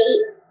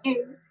 8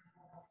 and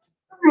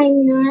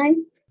I'm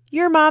 9.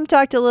 Your mom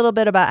talked a little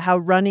bit about how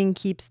running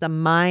keeps the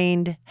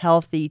mind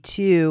healthy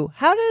too.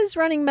 How does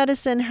Running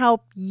Medicine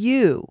help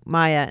you,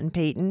 Maya and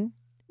Peyton?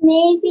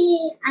 Maybe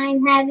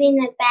I'm having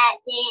a bad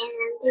day and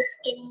I'm just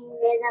getting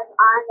rid of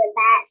all the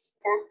bad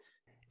stuff.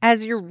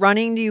 As you're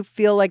running, do you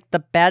feel like the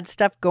bad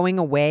stuff going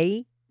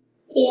away?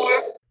 Yeah.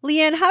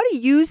 Leanne, how do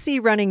you see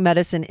Running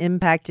Medicine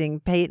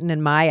impacting Peyton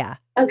and Maya?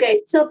 Okay,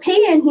 so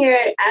Peyton here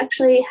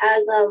actually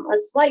has a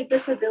slight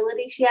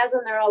disability. She has a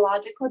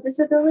neurological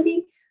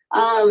disability.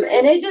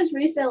 And it just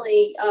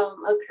recently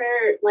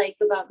occurred like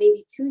about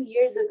maybe 2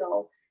 years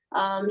ago.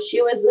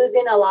 She was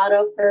losing a lot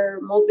of her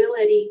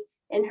mobility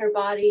in her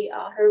body.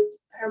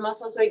 Her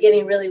muscles were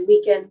getting really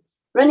weak, and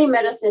Running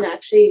Medicine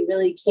actually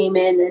really came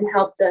in and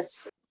helped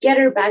us get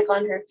her back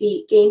on her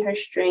feet, gain her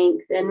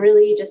strength, and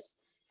really just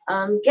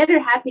get her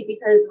happy,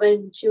 because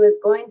when she was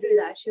going through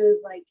that, she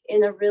was like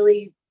in a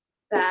really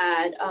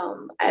bad,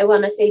 I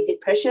want to say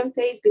depression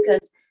phase,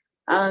 because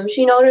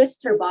she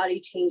noticed her body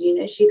changing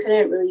and she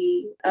couldn't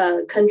really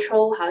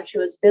control how she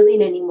was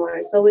feeling anymore.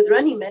 So with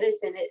Running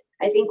Medicine,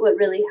 I think what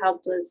really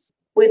helped was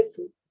with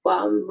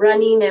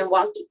running and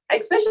walking,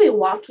 especially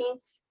walking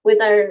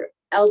with our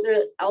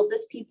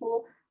eldest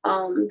people.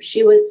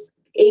 She was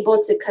able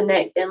to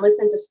connect and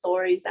listen to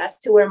stories as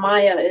to where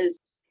Maya is.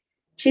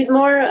 she's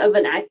more of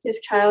an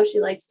active child. She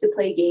likes to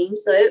play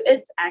games. So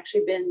it's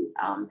actually been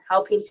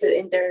helping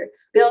to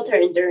build her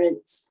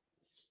endurance.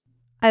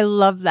 I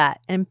love that.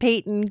 And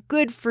Peyton,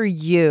 good for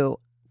you.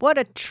 What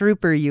a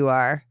trooper you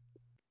are.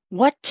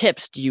 What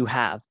tips do you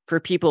have for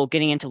people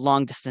getting into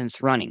long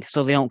distance running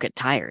so they don't get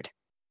tired?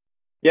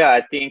 Yeah,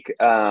 I think,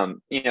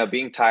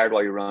 being tired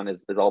while you run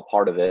is all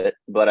part of it.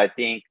 But I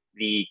think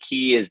the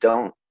key is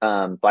don't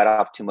bite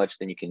off too much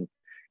than you can,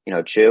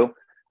 chew.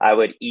 I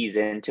would ease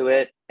into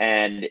it,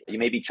 and you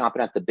may be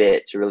chomping at the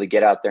bit to really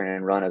get out there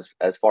and run as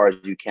far as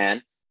you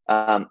can.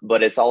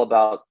 But it's all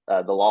about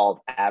the law of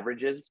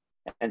averages.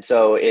 And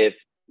so if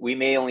we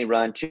may only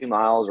run 2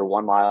 miles or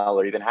 1 mile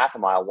or even half a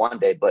mile one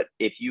day, but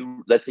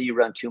let's say you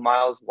run 2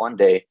 miles one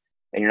day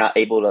and you're not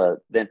able to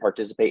then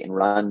participate and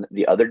run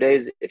the other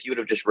days, if you would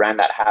have just ran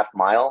that half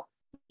mile,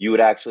 you would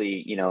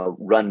actually,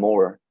 run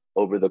more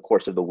over the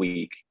course of the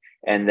week.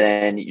 And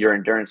then your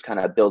endurance kind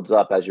of builds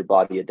up as your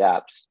body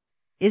adapts.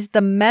 Is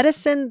the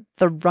medicine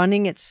the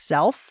running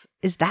itself?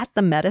 Is that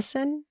the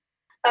medicine?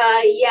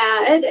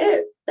 Yeah,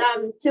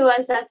 to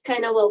us, that's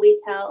kind of what we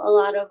tell a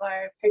lot of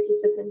our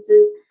participants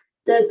is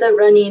that the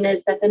running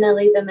is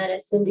definitely the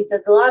medicine,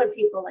 because a lot of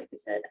people, like I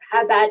said,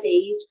 have bad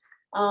days.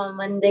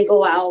 When they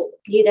go out,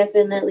 you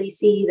definitely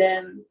see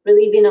them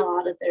relieving a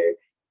lot of their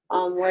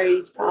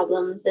worries,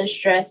 problems, and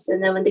stress.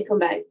 And then when they come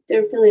back,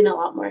 they're feeling a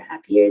lot more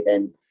happier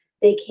than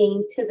they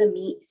came to the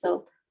meet.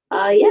 So,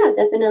 yeah,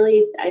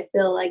 definitely, I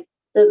feel like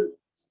the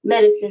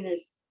medicine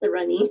is the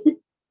running.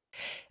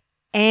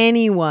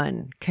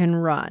 Anyone can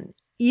run,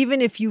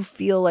 even if you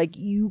feel like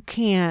you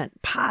can't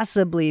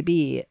possibly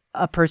be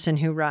a person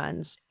who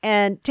runs.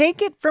 And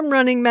take it from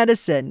running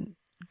medicine.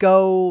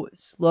 Go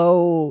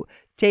slow.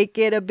 Take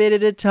it a bit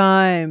at a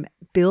time.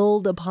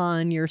 Build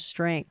upon your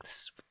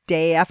strengths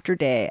day after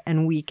day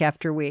and week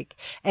after week.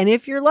 And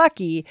if you're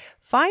lucky,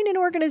 find an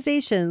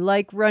organization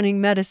like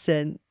Running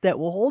Medicine that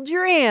will hold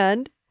your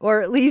hand,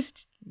 or at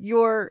least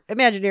your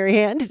imaginary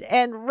hand,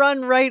 and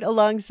run right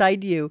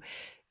alongside you.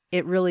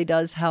 It really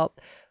does help.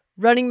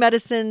 Running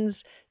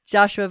Medicine's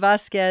Joshua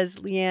Vasquez,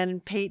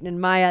 Leanne, Peyton, and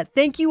Maya,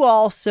 thank you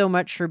all so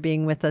much for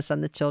being with us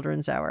on the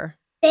Children's Hour.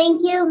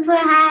 Thank you for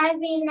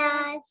having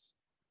us.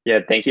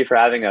 Yeah, thank you for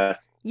having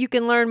us. You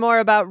can learn more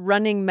about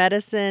Running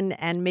Medicine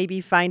and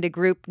maybe find a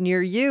group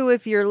near you.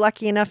 If you're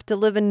lucky enough to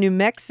live in New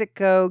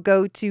Mexico,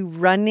 go to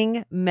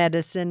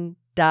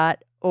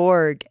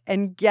runningmedicine.org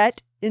and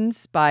get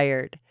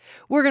inspired.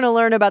 We're going to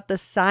learn about the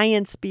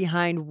science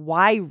behind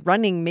why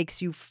running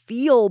makes you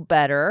feel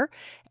better.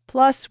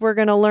 Plus, we're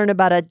going to learn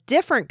about a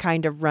different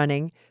kind of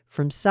running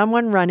from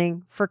someone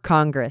running for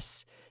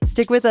Congress.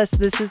 Stick with us.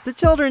 This is the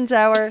Children's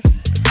Hour.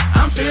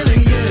 I'm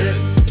feeling good.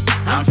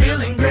 I'm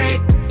feeling great.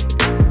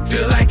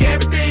 Feel like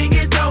everything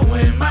is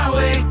going my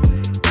way.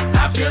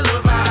 I feel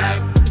a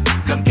vibe.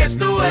 Come catch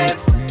the wave.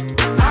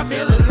 I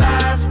feel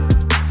alive.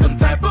 Some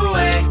type of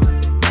way.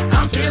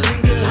 I'm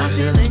feeling good. I'm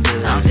feeling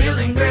good. I'm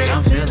feeling great.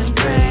 I'm feeling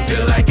great.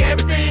 Feel like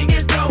everything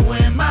is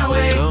going my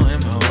way.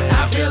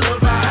 I feel a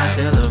vibe.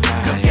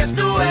 Come catch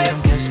the wave.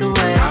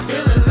 I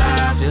feel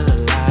alive.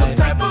 Some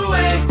type of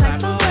way.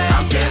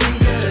 I'm feeling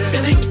good.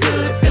 Feeling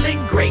good. Feeling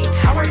great.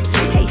 How are you?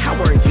 Hey, how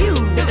are you?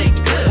 Feeling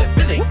good.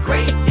 Feeling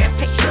great. Yes,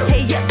 it's true.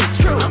 Hey, yes, it's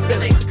true. I'm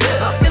feeling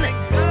good. I'm feeling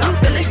good. I'm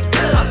feeling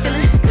good. I'm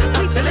feeling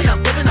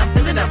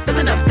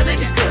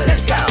good.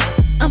 Let's go.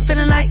 I'm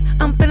feeling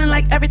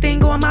like everything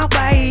going my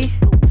way.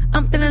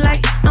 I'm feeling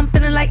like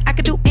I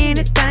could do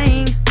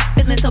anything.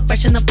 Feeling so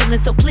fresh and I'm feeling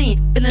so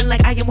clean. Feeling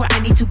like I am where I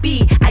need to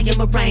be. I am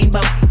a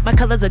rainbow. My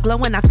colors are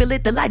glowing, I feel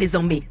it, the light is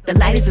on me. The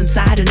light is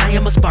inside and I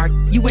am a spark.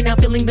 You are now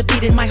feeling the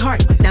beat in my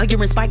heart. Now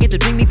you're inspired to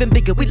dream even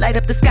bigger. We light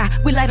up the sky,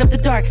 we light up the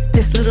dark.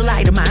 This little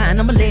light of mine,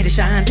 I'ma let it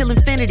shine till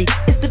infinity.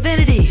 It's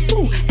divinity.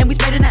 Ooh, and we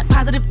spreading that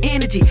positive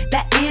energy,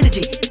 that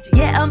energy.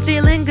 Yeah, I'm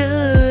feeling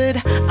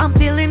good, I'm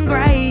feeling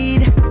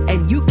great.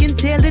 And you can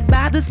tell it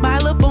by the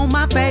smile up on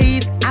my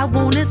face. I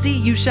wanna see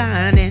you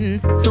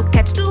shining, so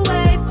catch the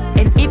wave.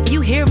 And if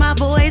you hear my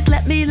voice,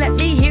 let me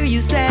hear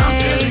you say, I'm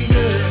feeling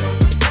good,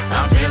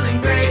 I'm feeling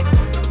great.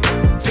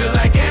 Feel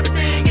like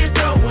everything is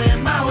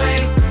going my way.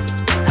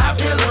 I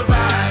feel a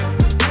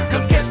vibe,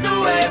 come catch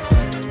the wave.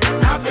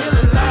 I feel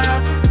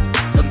alive,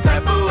 some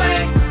type of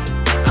way.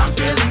 I'm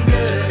feeling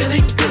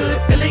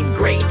good, feeling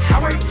great.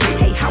 How are you?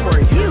 Hey, how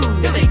are you?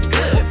 Feeling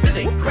good,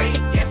 feeling great.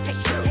 Yes,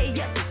 it's true. Hey,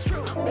 yes, it's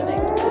true. I'm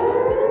feeling good.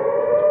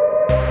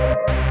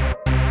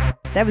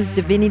 That was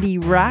Divinity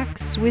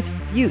Rocks with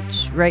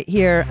Fuge right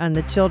here on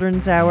the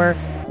Children's Hour,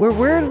 where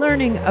we're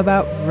learning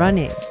about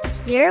running.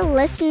 You're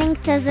listening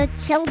to the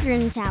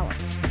Children's Hour,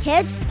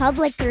 Kids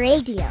Public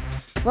Radio.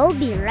 We'll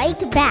be right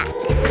back.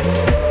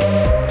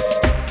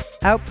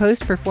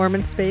 Outpost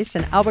Performance Space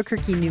in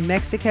Albuquerque, New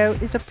Mexico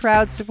is a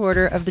proud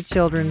supporter of the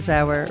Children's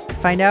Hour.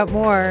 Find out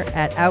more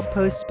at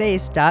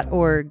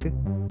outpostspace.org.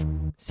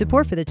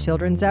 Support for the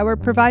Children's Hour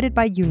provided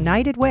by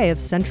United Way of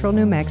Central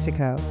New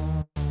Mexico.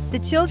 The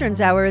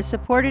Children's Hour is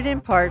supported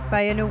in part by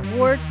an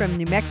award from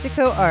New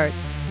Mexico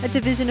Arts, a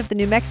division of the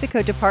New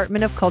Mexico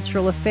Department of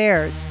Cultural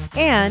Affairs,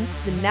 and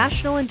the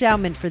National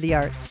Endowment for the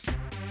Arts.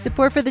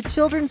 Support for the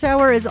Children's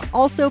Hour is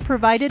also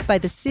provided by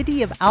the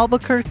City of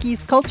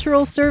Albuquerque's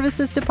Cultural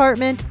Services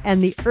Department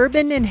and the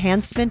Urban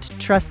Enhancement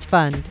Trust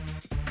Fund.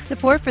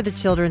 Support for the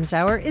Children's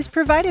Hour is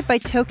provided by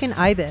Token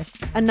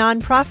Ibis, a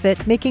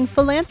nonprofit making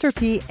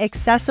philanthropy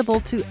accessible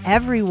to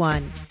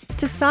everyone.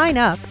 To sign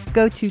up,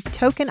 go to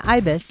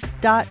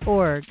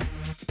tokenibis.org.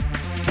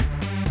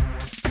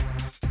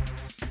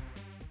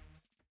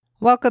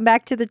 Welcome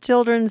back to the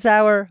Children's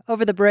Hour.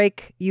 Over the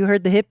break, you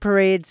heard the Hit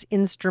Parade's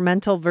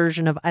instrumental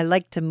version of I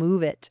Like to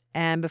Move It.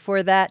 And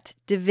before that,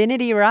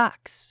 Divinity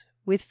Rocks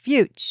with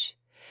Fuchs.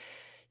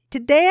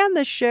 Today on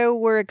the show,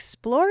 we're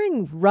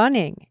exploring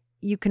running.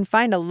 You can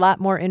find a lot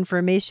more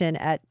information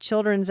at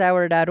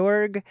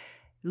childrenshour.org.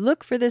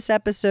 Look for this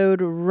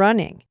episode,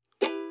 Running.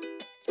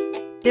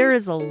 There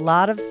is a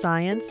lot of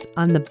science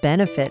on the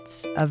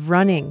benefits of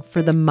running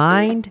for the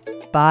mind,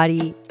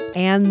 body,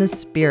 and the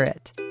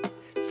spirit.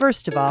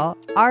 First of all,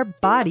 our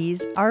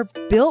bodies are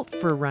built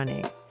for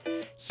running.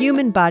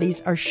 Human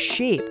bodies are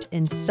shaped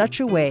in such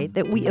a way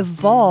that we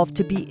evolved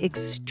to be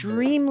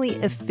extremely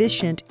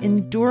efficient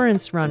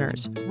endurance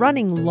runners,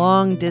 running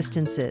long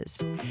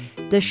distances.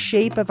 The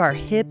shape of our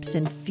hips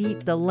and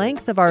feet, the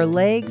length of our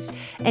legs,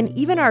 and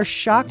even our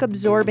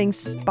shock-absorbing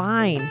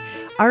spine,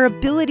 our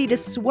ability to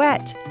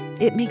sweat,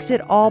 it makes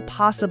it all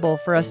possible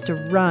for us to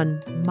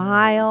run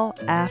mile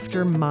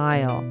after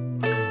mile.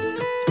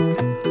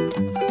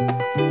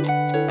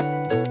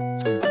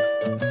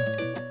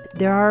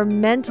 There are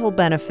mental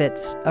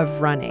benefits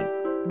of running.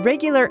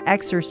 Regular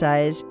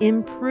exercise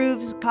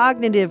improves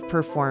cognitive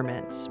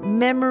performance,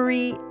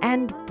 memory,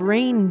 and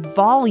brain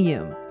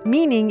volume,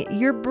 meaning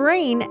your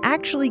brain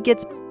actually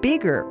gets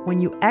bigger when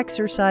you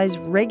exercise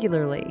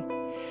regularly.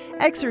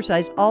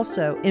 Exercise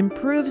also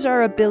improves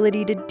our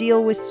ability to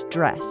deal with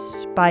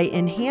stress by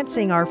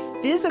enhancing our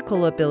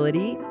physical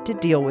ability to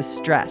deal with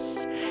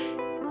stress.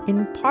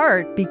 In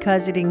part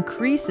because it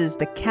increases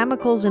the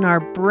chemicals in our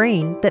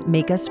brain that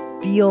make us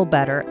feel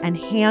better and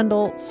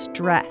handle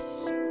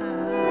stress.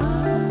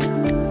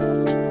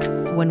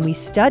 When we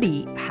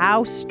study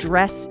how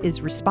stress is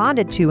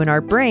responded to in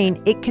our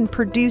brain, it can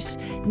produce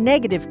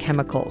negative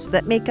chemicals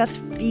that make us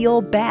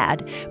feel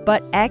bad,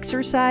 but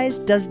exercise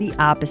does the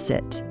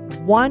opposite.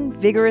 One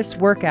vigorous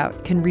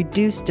workout can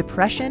reduce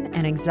depression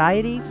and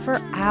anxiety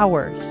for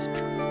hours.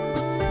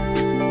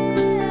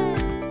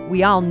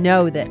 We all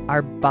know that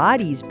our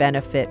bodies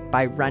benefit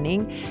by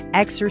running.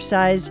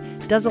 Exercise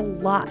does a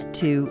lot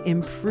to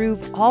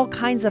improve all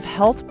kinds of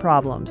health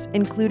problems,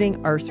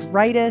 including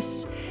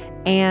arthritis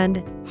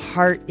and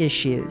heart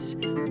issues.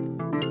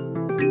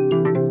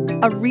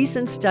 A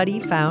recent study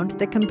found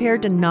that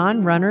compared to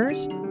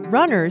non-runners,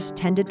 runners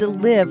tended to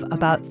live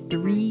about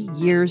 3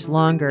 years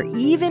longer,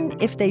 even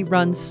if they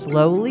run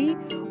slowly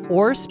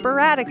or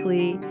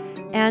sporadically.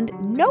 And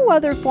no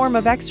other form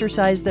of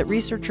exercise that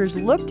researchers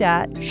looked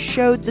at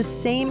showed the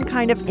same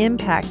kind of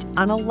impact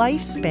on a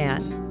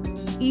lifespan.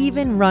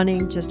 Even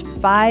running just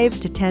 5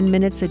 to 10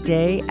 minutes a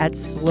day at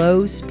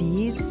slow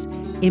speeds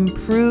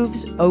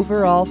improves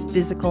overall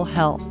physical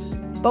health.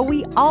 But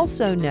we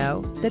also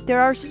know that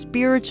there are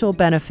spiritual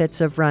benefits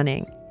of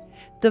running.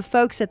 The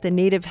folks at the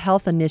Native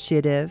Health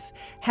Initiative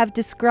have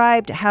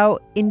described how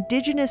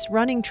indigenous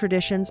running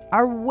traditions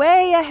are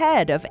way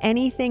ahead of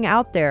anything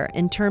out there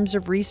in terms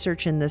of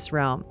research in this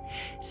realm.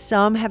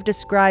 Some have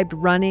described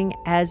running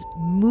as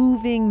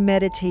moving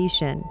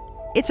meditation.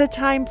 It's a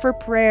time for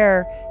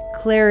prayer,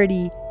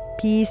 clarity,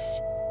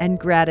 peace, and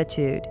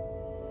gratitude.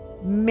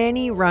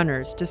 Many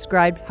runners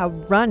described how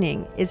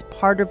running is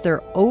part of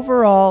their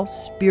overall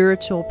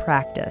spiritual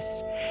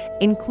practice,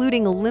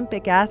 including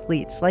Olympic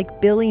athletes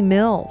like Billy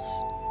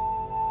Mills.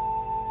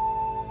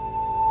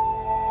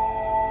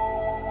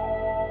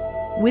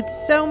 With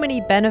so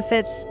many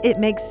benefits, it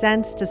makes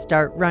sense to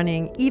start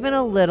running even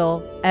a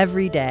little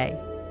every day.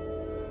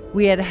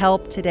 We had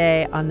help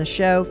today on the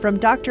show from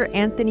Dr.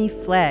 Anthony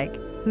Flegg,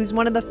 who's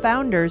one of the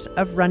founders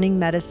of Running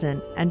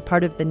Medicine and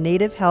part of the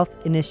Native Health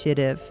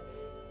Initiative.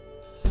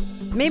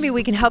 Maybe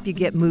we can help you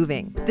get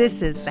moving.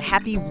 This is the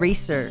Happy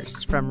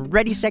Racers from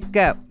Ready, Set,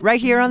 Go, right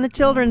here on the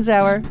Children's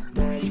Hour.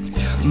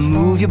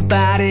 Move your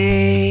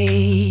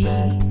body.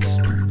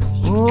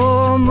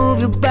 Oh, move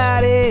your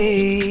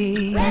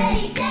body.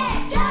 Ready,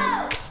 set,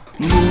 go!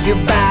 Move your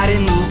body,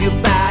 move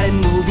your body,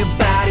 move your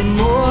body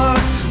more.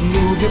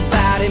 Move your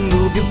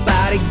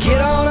body, get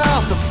on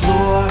off the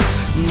floor.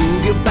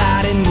 Move your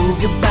body,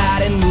 move your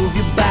body, move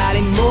your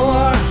body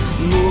more.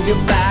 Move your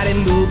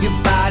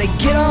body,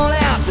 get on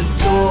out the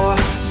door.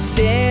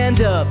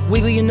 Stand up,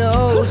 wiggle your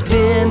nose,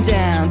 bend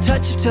down,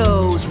 touch your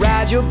toes,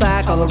 ride your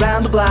bike all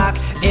around the block.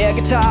 Air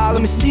guitar,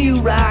 let me see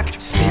you rock.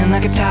 Spin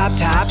like a top,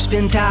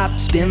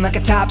 spin like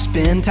a top,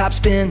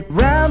 spin.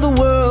 Round the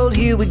world,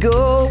 here we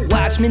go.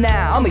 Watch me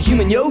now, I'm a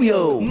human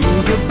yo-yo.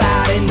 Move your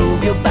body,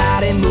 move your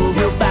body, move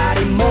your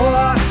body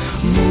more.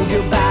 Move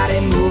your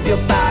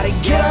body,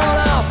 get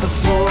on off the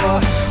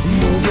floor.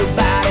 Move your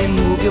body,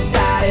 move your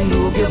body,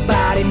 move your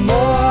body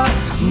more.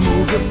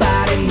 Move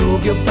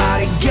your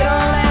body, get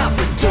on out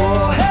the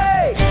door.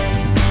 Hey!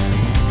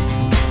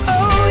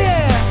 Oh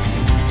yeah!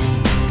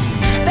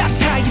 That's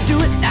how you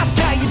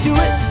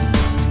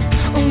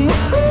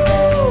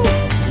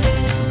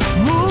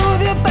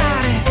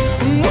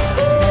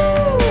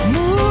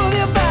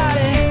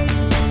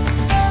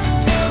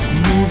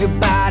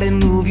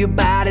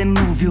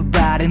body, move your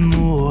body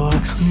more.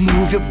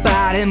 Move your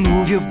body,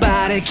 move your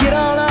body, get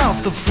on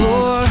off the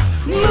floor.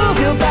 Move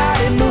your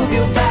body, move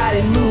your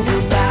body, move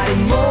your body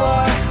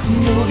more.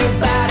 Move your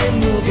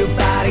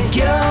body,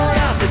 get on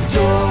out the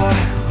door.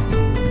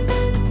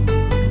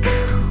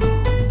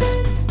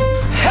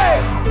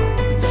 Hey!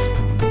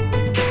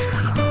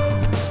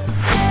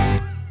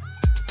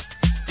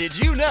 Did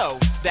you know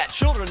that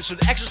children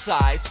should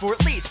exercise for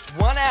at least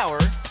 1 hour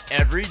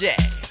every day?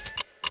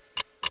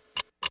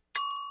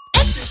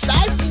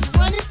 Exercise means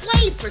run and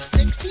play for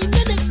 60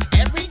 minutes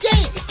every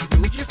day. If you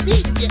move your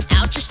feet, get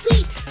out your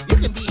seat, you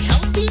can be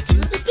healthy to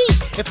the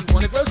beat. If you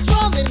want to grow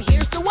strong, then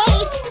here's the way.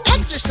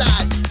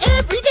 Exercise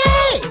every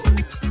day.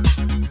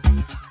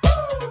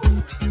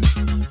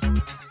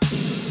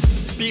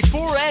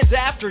 Before and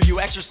after you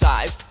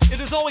exercise, it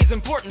is always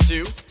important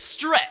to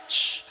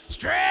stretch.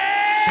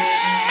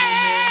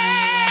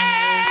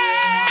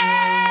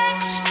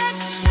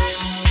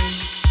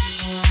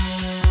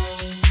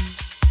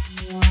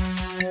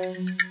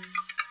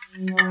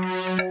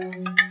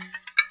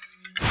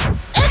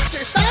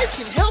 Exercise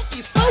can help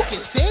you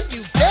focus and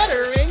do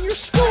better in your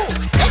school.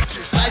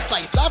 Exercise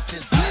fights off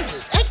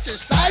diseases.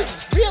 Exercise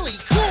is really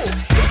cool.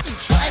 If you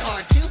try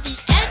hard to be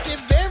active,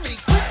 very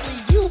quickly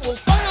you will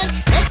find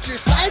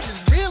exercise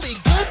is really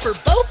good for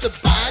both the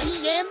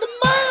body and the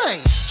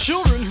mind.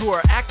 Children who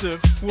are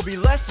active will be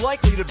less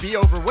likely to be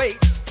overweight,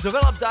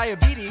 develop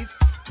diabetes,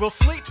 will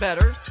sleep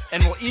better,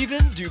 and will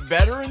even do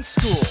better in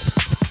school.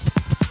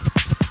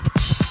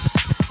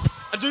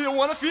 Do you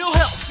want to feel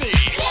healthy?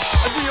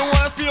 Yeah. Do you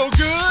want to feel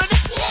good?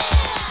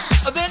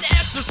 Yeah. Then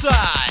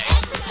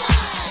exercise.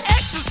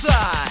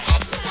 Exercise.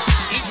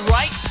 Eat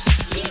right.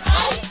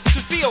 To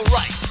feel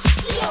right.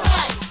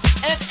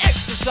 And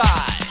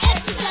exercise.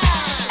 Exercise.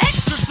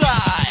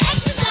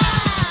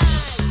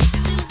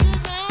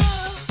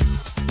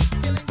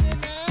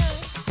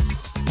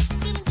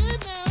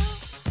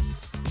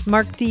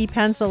 Mark D.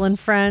 Pencil and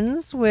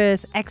Friends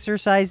with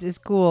Exercise is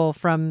Cool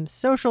from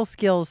Social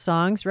Skills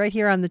Songs right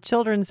here on the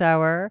Children's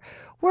Hour.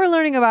 We're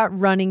learning about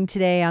running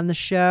today on the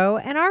show,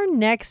 and our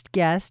next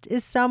guest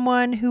is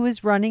someone who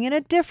is running in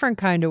a different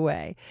kind of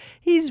way.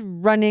 He's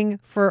running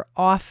for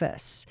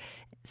office.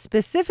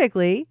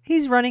 Specifically,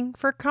 he's running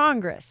for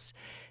Congress.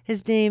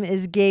 His name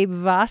is Gabe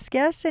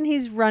Vasquez, and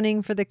he's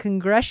running for the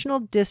Congressional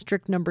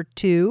District Number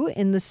 2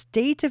 in the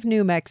state of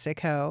New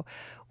Mexico.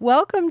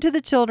 Welcome to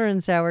the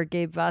Children's Hour,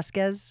 Gabe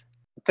Vasquez.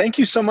 Thank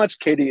you so much,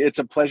 Katie. It's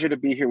a pleasure to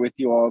be here with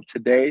you all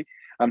today.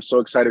 I'm so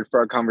excited for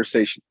our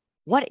conversation.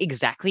 What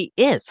exactly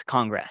is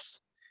Congress?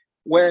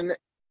 When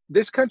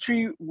this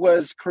country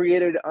was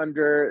created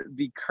under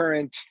the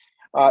current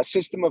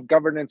system of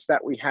governance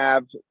that we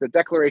have, the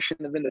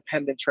Declaration of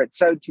Independence, right,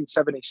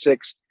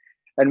 1776,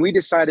 and we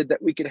decided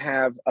that we could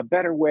have a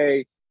better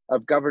way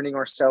of governing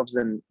ourselves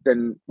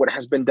than what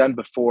has been done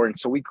before. And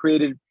so we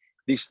created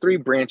these three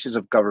branches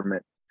of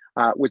government,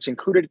 which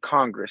included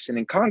Congress. And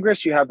in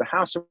Congress, you have the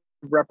House of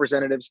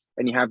Representatives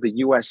and you have the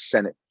U.S.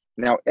 Senate.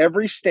 Now,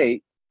 every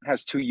state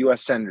has 2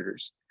 U.S.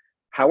 senators.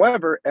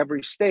 However,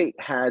 every state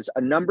has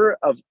a number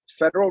of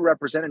federal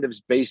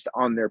representatives based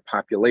on their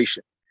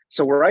population.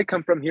 So where I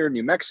come from here in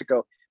New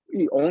Mexico,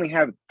 we only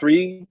have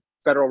 3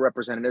 federal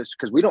representatives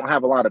because we don't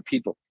have a lot of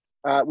people.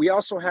 We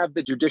also have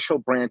the judicial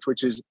branch,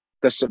 which is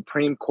the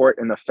Supreme Court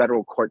and the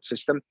federal court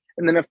system.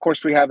 And then, of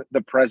course, we have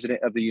the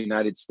President of the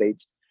United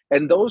States.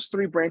 And those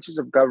 3 branches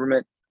of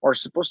government are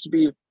supposed to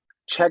be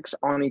checks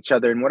on each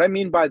other. And what I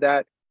mean by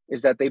that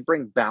is that they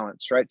bring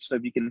balance, right? So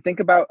if you can think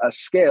about a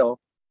scale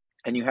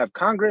and you have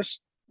Congress,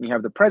 you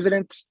have the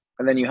president,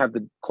 and then you have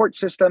the court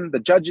system, the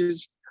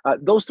judges,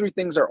 those 3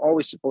 things are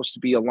always supposed to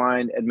be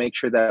aligned and make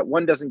sure that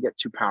one doesn't get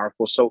too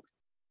powerful. So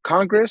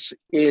Congress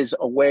is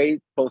a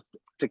way both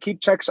to keep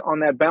checks on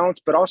that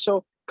balance, but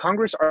also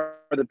Congress are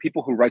the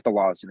people who write the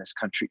laws in this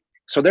country.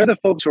 So they're the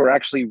folks who are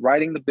actually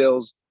writing the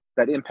bills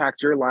that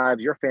impact your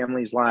lives, your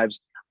family's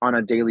lives on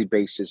a daily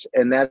basis.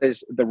 And that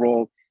is the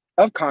role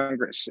of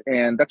Congress.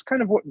 And that's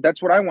kind of what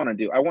I want to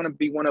do. I want to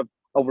be one of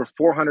over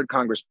 400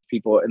 Congress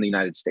people in the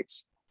United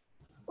States.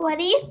 What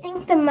do you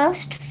think the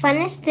most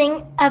funnest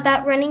thing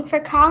about running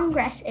for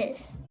Congress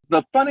is?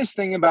 The funnest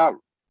thing about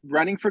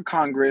running for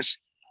Congress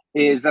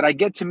is that I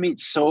get to meet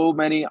so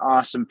many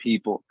awesome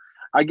people.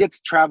 I get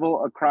to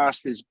travel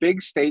across this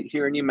big state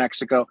here in New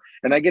Mexico,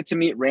 and I get to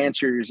meet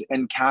ranchers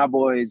and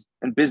cowboys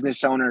and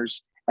business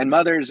owners and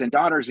mothers and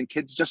daughters and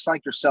kids just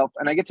like yourself.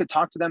 And I get to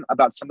talk to them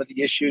about some of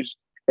the issues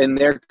in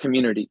their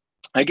community.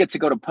 I get to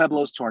go to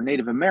pueblos, to our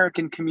Native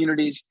American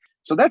communities.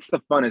 So that's the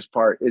funnest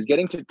part, is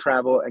getting to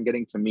travel and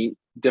getting to meet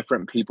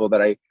different people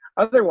that I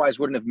otherwise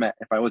wouldn't have met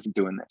if I wasn't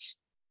doing this.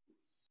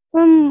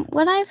 From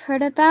what I've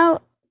heard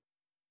about,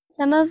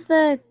 some of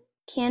the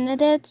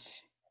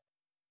candidates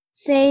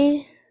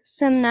say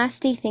some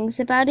nasty things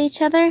about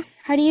each other.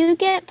 How do you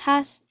get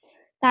past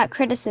that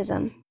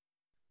criticism?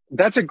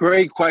 That's a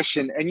great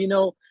question. And,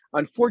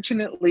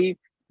 unfortunately,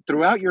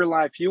 throughout your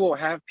life, you will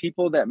have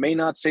people that may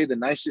not say the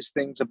nicest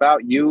things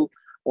about you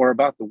or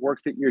about the work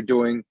that you're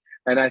doing.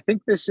 And I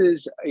think this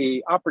is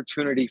an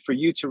opportunity for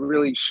you to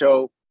really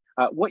show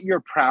what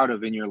you're proud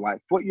of in your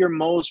life, what you're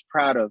most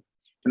proud of.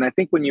 And I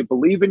think when you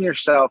believe in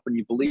yourself and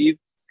you believe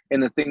in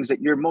the things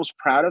that you're most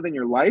proud of in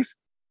your life,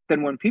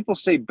 then when people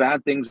say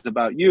bad things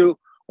about you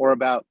or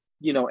about,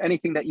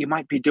 anything that you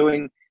might be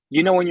doing,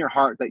 in your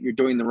heart that you're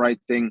doing the right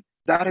thing.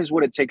 That is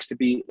what it takes to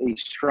be a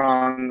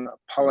strong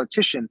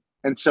politician.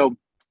 And so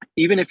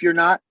even if you're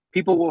not,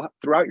 people will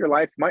throughout your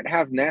life might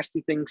have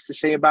nasty things to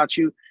say about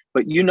you,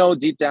 but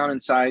deep down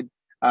inside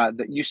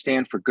that you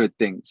stand for good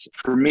things.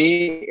 For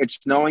me,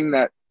 it's knowing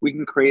that we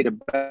can create a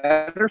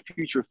better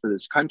future for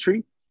this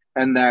country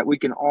and that we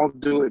can all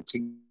do it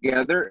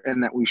together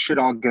and that we should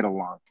all get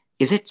along.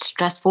 Is it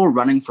stressful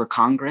running for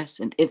Congress?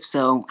 And if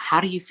so, how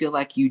do you feel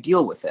like you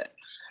deal with it?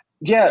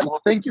 Yeah,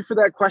 well, thank you for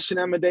that question,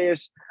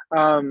 Amadeus.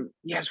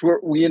 Yes,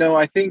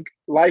 I think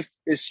life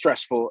is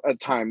stressful at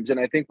times. And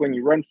I think when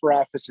you run for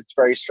office, it's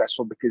very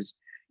stressful because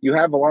you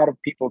have a lot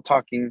of people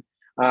talking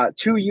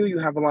to you. You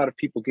have a lot of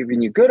people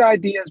giving you good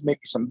ideas,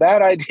 maybe some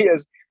bad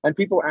ideas, and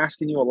people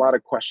asking you a lot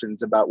of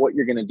questions about what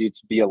you're going to do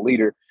to be a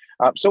leader.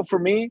 So for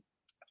me,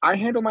 I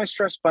handle my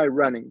stress by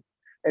running,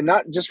 and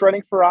not just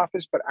running for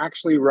office, but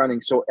actually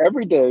running. So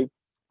every day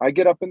I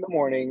get up in the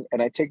morning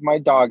and I take my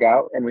dog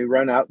out and we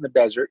run out in the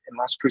desert in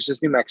Las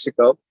Cruces, New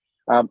Mexico.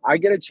 I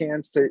get a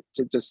chance to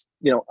just,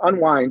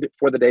 unwind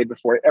for the day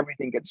before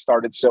everything gets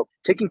started. So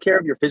taking care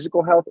of your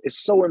physical health is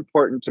so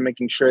important to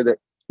making sure that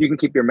you can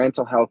keep your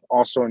mental health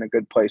also in a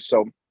good place.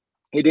 So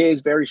it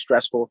is very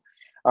stressful.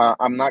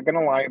 I'm not going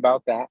to lie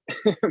about that,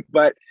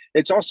 but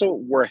it's also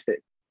worth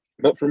it.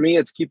 But for me,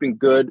 it's keeping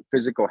good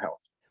physical health.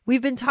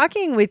 We've been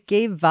talking with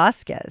Gabe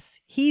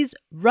Vasquez. He's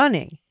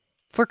running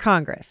for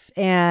Congress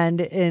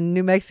and in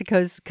New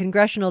Mexico's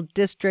Congressional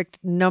District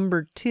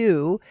number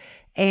 2.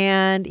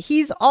 And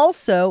he's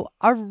also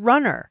a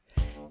runner.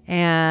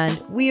 And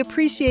we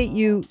appreciate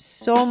you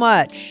so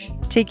much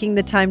taking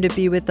the time to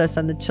be with us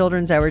on the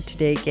Children's Hour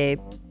today,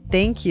 Gabe.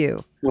 Thank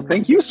you. Well,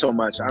 thank you so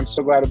much. I'm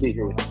so glad to be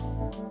here with you.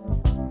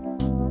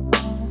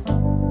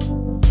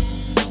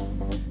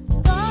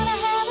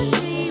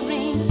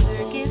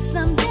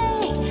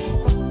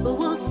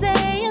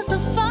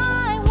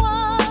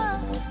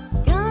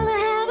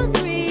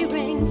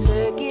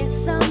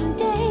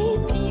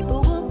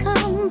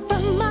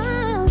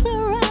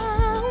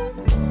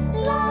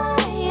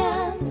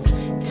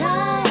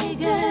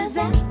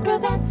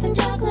 And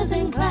jugglers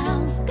and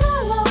clowns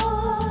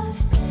galore.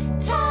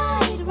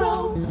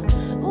 Tightrope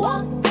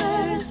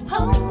walkers,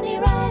 pony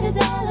riders,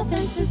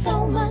 elephants, and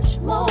so much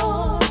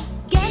more.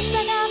 Guess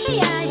I got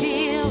the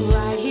idea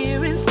right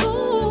here in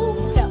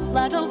school. Felt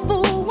like a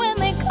fool when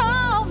they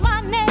called my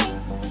name,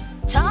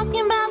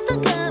 talking about the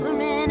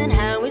government and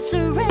how it's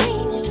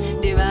arranged,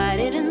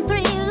 divided in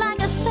 3 like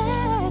a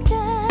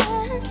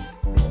circus.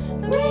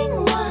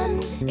 Ring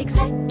 1,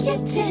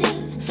 executive.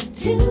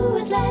 2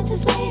 is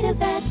legislative,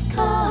 that's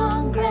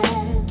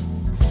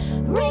Congress.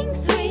 Ring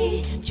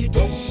 3,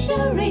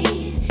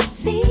 judiciary.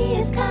 C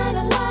is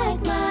kinda like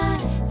my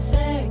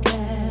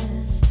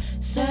circus.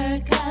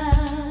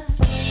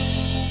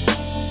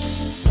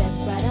 Step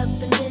right up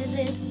and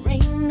visit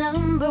ring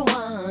number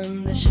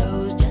 1. The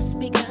show's just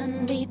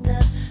begun, meet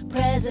the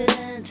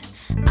president.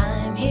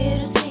 I'm here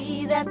to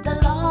see that the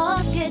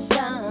laws get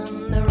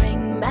done. The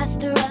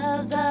ringmaster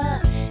of the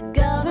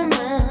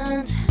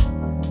government.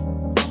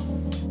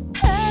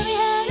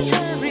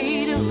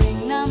 Hurry to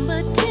ring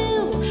number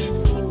 2.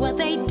 See what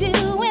they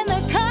do in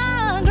the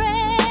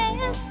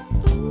Congress.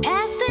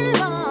 Passing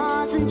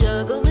laws and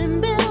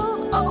juggling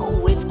bills.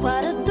 Oh, it's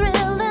quite a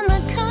thrill in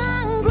the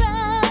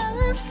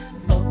Congress.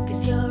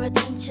 Focus your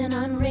attention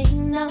on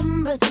ring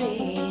number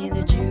 3.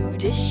 The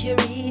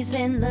judiciary's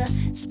in the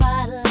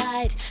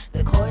spotlight.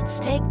 The courts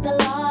take the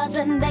laws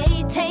and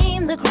they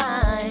tame the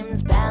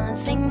crimes,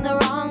 balancing the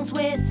wrongs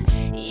with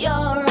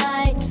your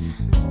rights.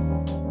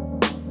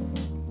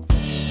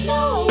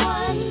 No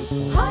one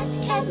heart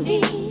can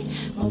be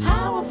more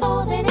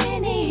powerful than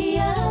any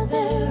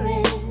other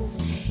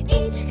is.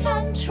 Each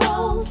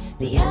controls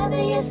the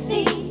other, you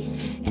see,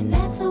 and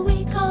that's what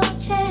we call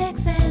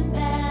checks and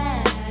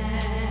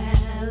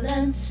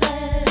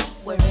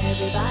balances. Where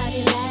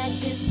everybody's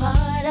act is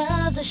part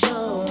of the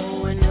show,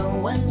 and no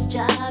one's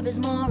job is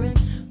more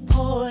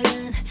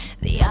important.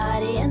 The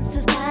audience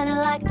is kinda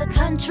like the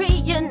country,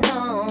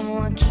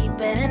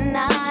 keeping an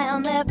eye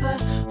on their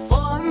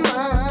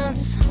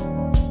performance.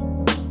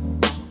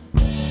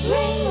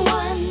 Ring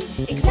 1,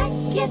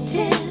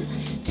 executive.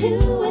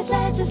 2 is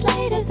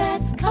legislative,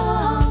 that's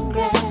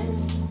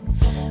Congress.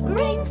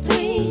 Ring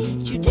 3,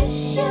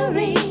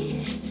 judiciary.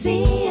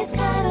 C is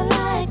kinda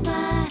like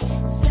my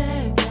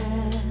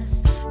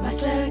circus.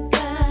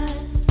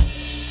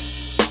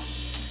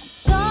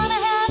 Gonna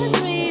have a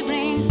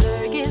 3-ring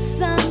circus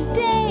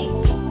someday.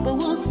 People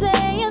will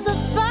say it's a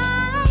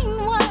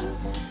fine one.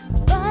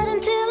 But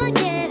until I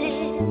get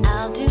it,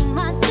 I'll do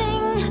my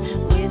thing.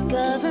 With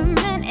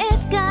government,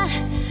 it's got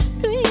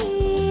 3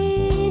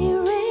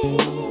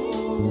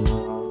 rings.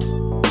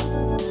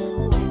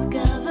 With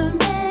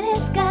government,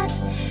 it's got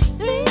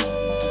 3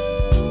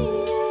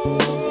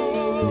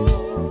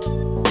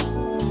 rings.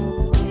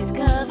 With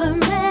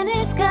government,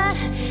 it's got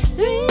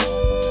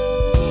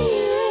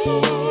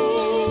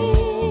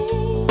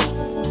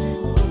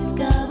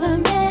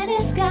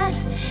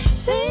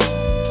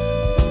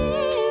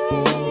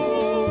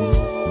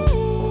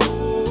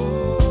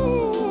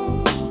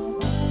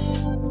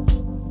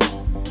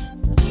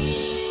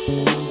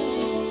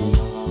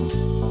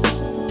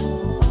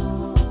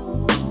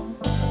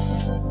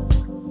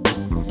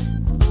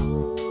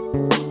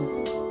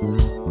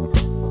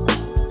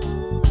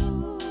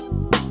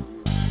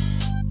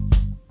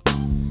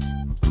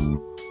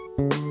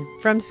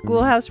From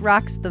Schoolhouse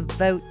Rock's The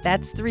Vote,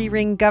 that's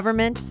Three-Ring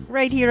Government,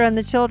 right here on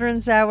the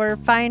Children's Hour.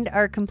 Find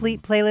our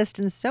complete playlist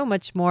and so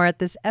much more at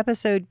this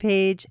episode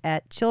page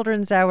at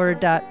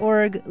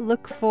childrenshour.org.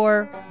 Look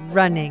for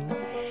Running.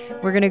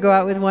 We're going to go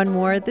out with one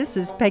more. This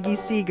is Peggy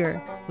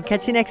Seeger. We'll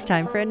catch you next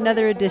time for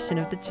another edition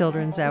of the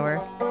Children's Hour.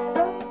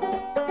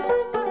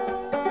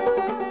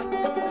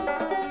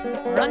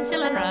 Run,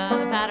 children,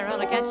 run, the patter will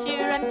catch you.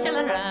 Run,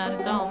 children, run,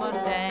 it's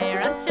almost day.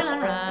 Run,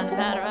 children, run, the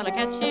patter will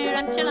catch you.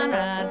 Run, children,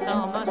 run, it's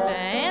almost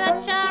day.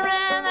 That child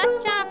ran,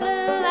 that child flew,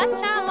 that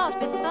child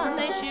lost his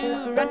Sunday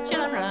shoe. Run,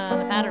 children, run,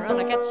 the patter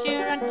will catch you.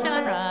 Run,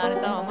 children, run,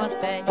 it's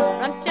almost day.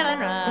 Run, children,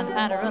 run, the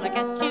patter will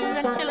catch you.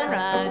 Run, children,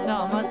 run, it's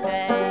almost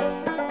day.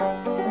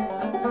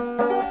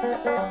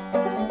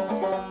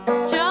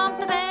 Jumped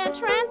the bench,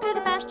 ran through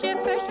the pasture.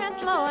 First ran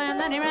slow and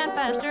then he ran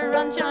faster.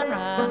 Run, children,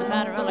 run, the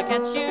patter will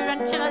catch you.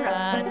 Run, children,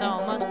 run, it's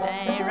almost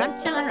day. Run,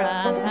 children,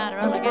 run, the patter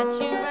will catch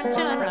you. Run,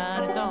 children,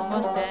 run, it's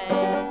almost day.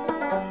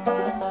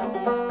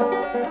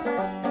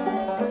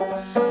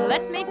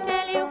 Let me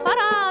tell you what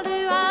I'll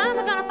do.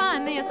 I'm gonna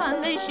find me a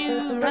Sunday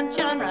shoe. Run,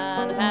 children,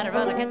 run, the patter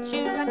will catch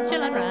you. Run,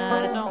 children,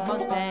 run, it's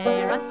almost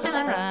day. Run,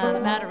 children, run,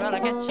 the patter will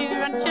catch you.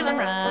 Run, children,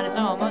 run, it's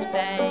almost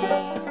day.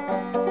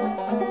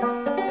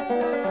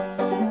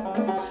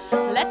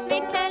 Let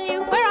me tell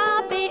you where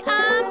I'll be.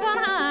 I'm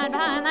gonna hide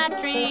behind that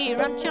tree.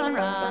 Run, children,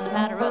 run, the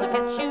patter will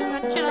catch you.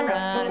 Run, children,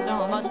 run, it's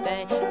almost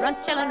day. Run,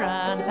 children,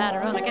 run, the patter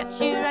will catch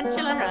you. Run,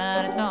 children,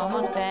 run, it's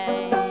almost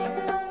day.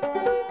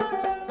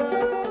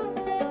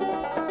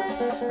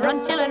 Run,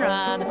 children,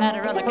 run, the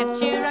patter will catch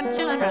you. Run,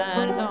 children,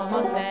 run, it's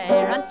almost day.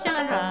 Run,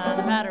 children, run,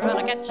 the patter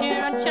will catch you.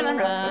 Run, children,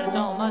 run, it's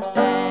almost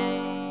day.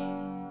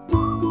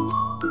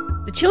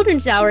 The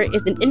Children's Hour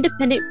is an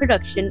independent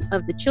production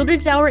of the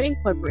Children's Hour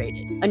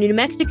Incorporated, a New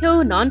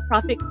Mexico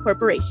nonprofit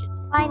corporation.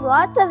 Find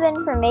lots of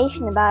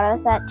information about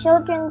us at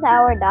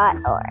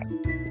childrenshour.org.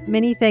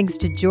 Many thanks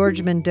to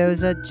George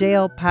Mendoza,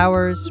 Jail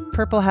Powers,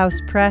 Purple House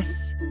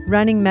Press,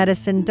 Running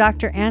Medicine,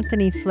 Dr.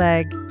 Anthony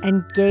Flegg,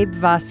 and Gabe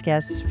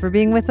Vasquez for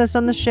being with us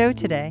on the show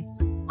today.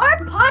 Our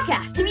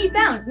podcast can be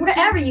found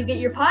wherever you get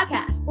your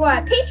podcasts or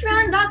at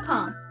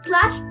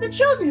patreon.com/The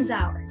Children's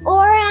Hour.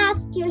 Or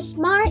ask your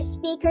smart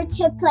speaker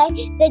to play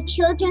the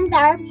Children's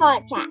Hour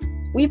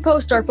podcast. We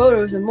post our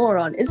photos and more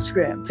on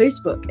Instagram,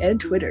 Facebook, and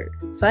Twitter.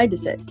 Find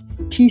us at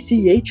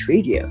TCH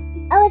Radio.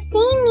 Our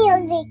theme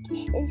music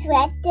is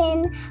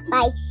written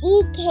by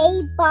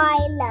C.K.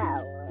 Barlow.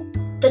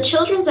 The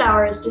Children's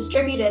Hour is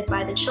distributed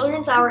by the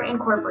Children's Hour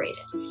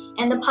Incorporated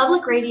and the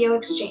Public Radio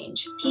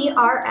Exchange,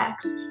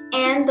 PRX,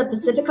 and the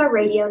Pacifica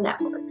Radio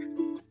Network.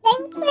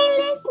 Thanks for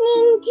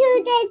listening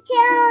to the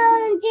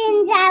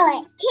Children's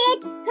Hour,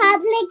 Kids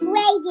Public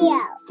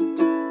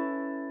Radio.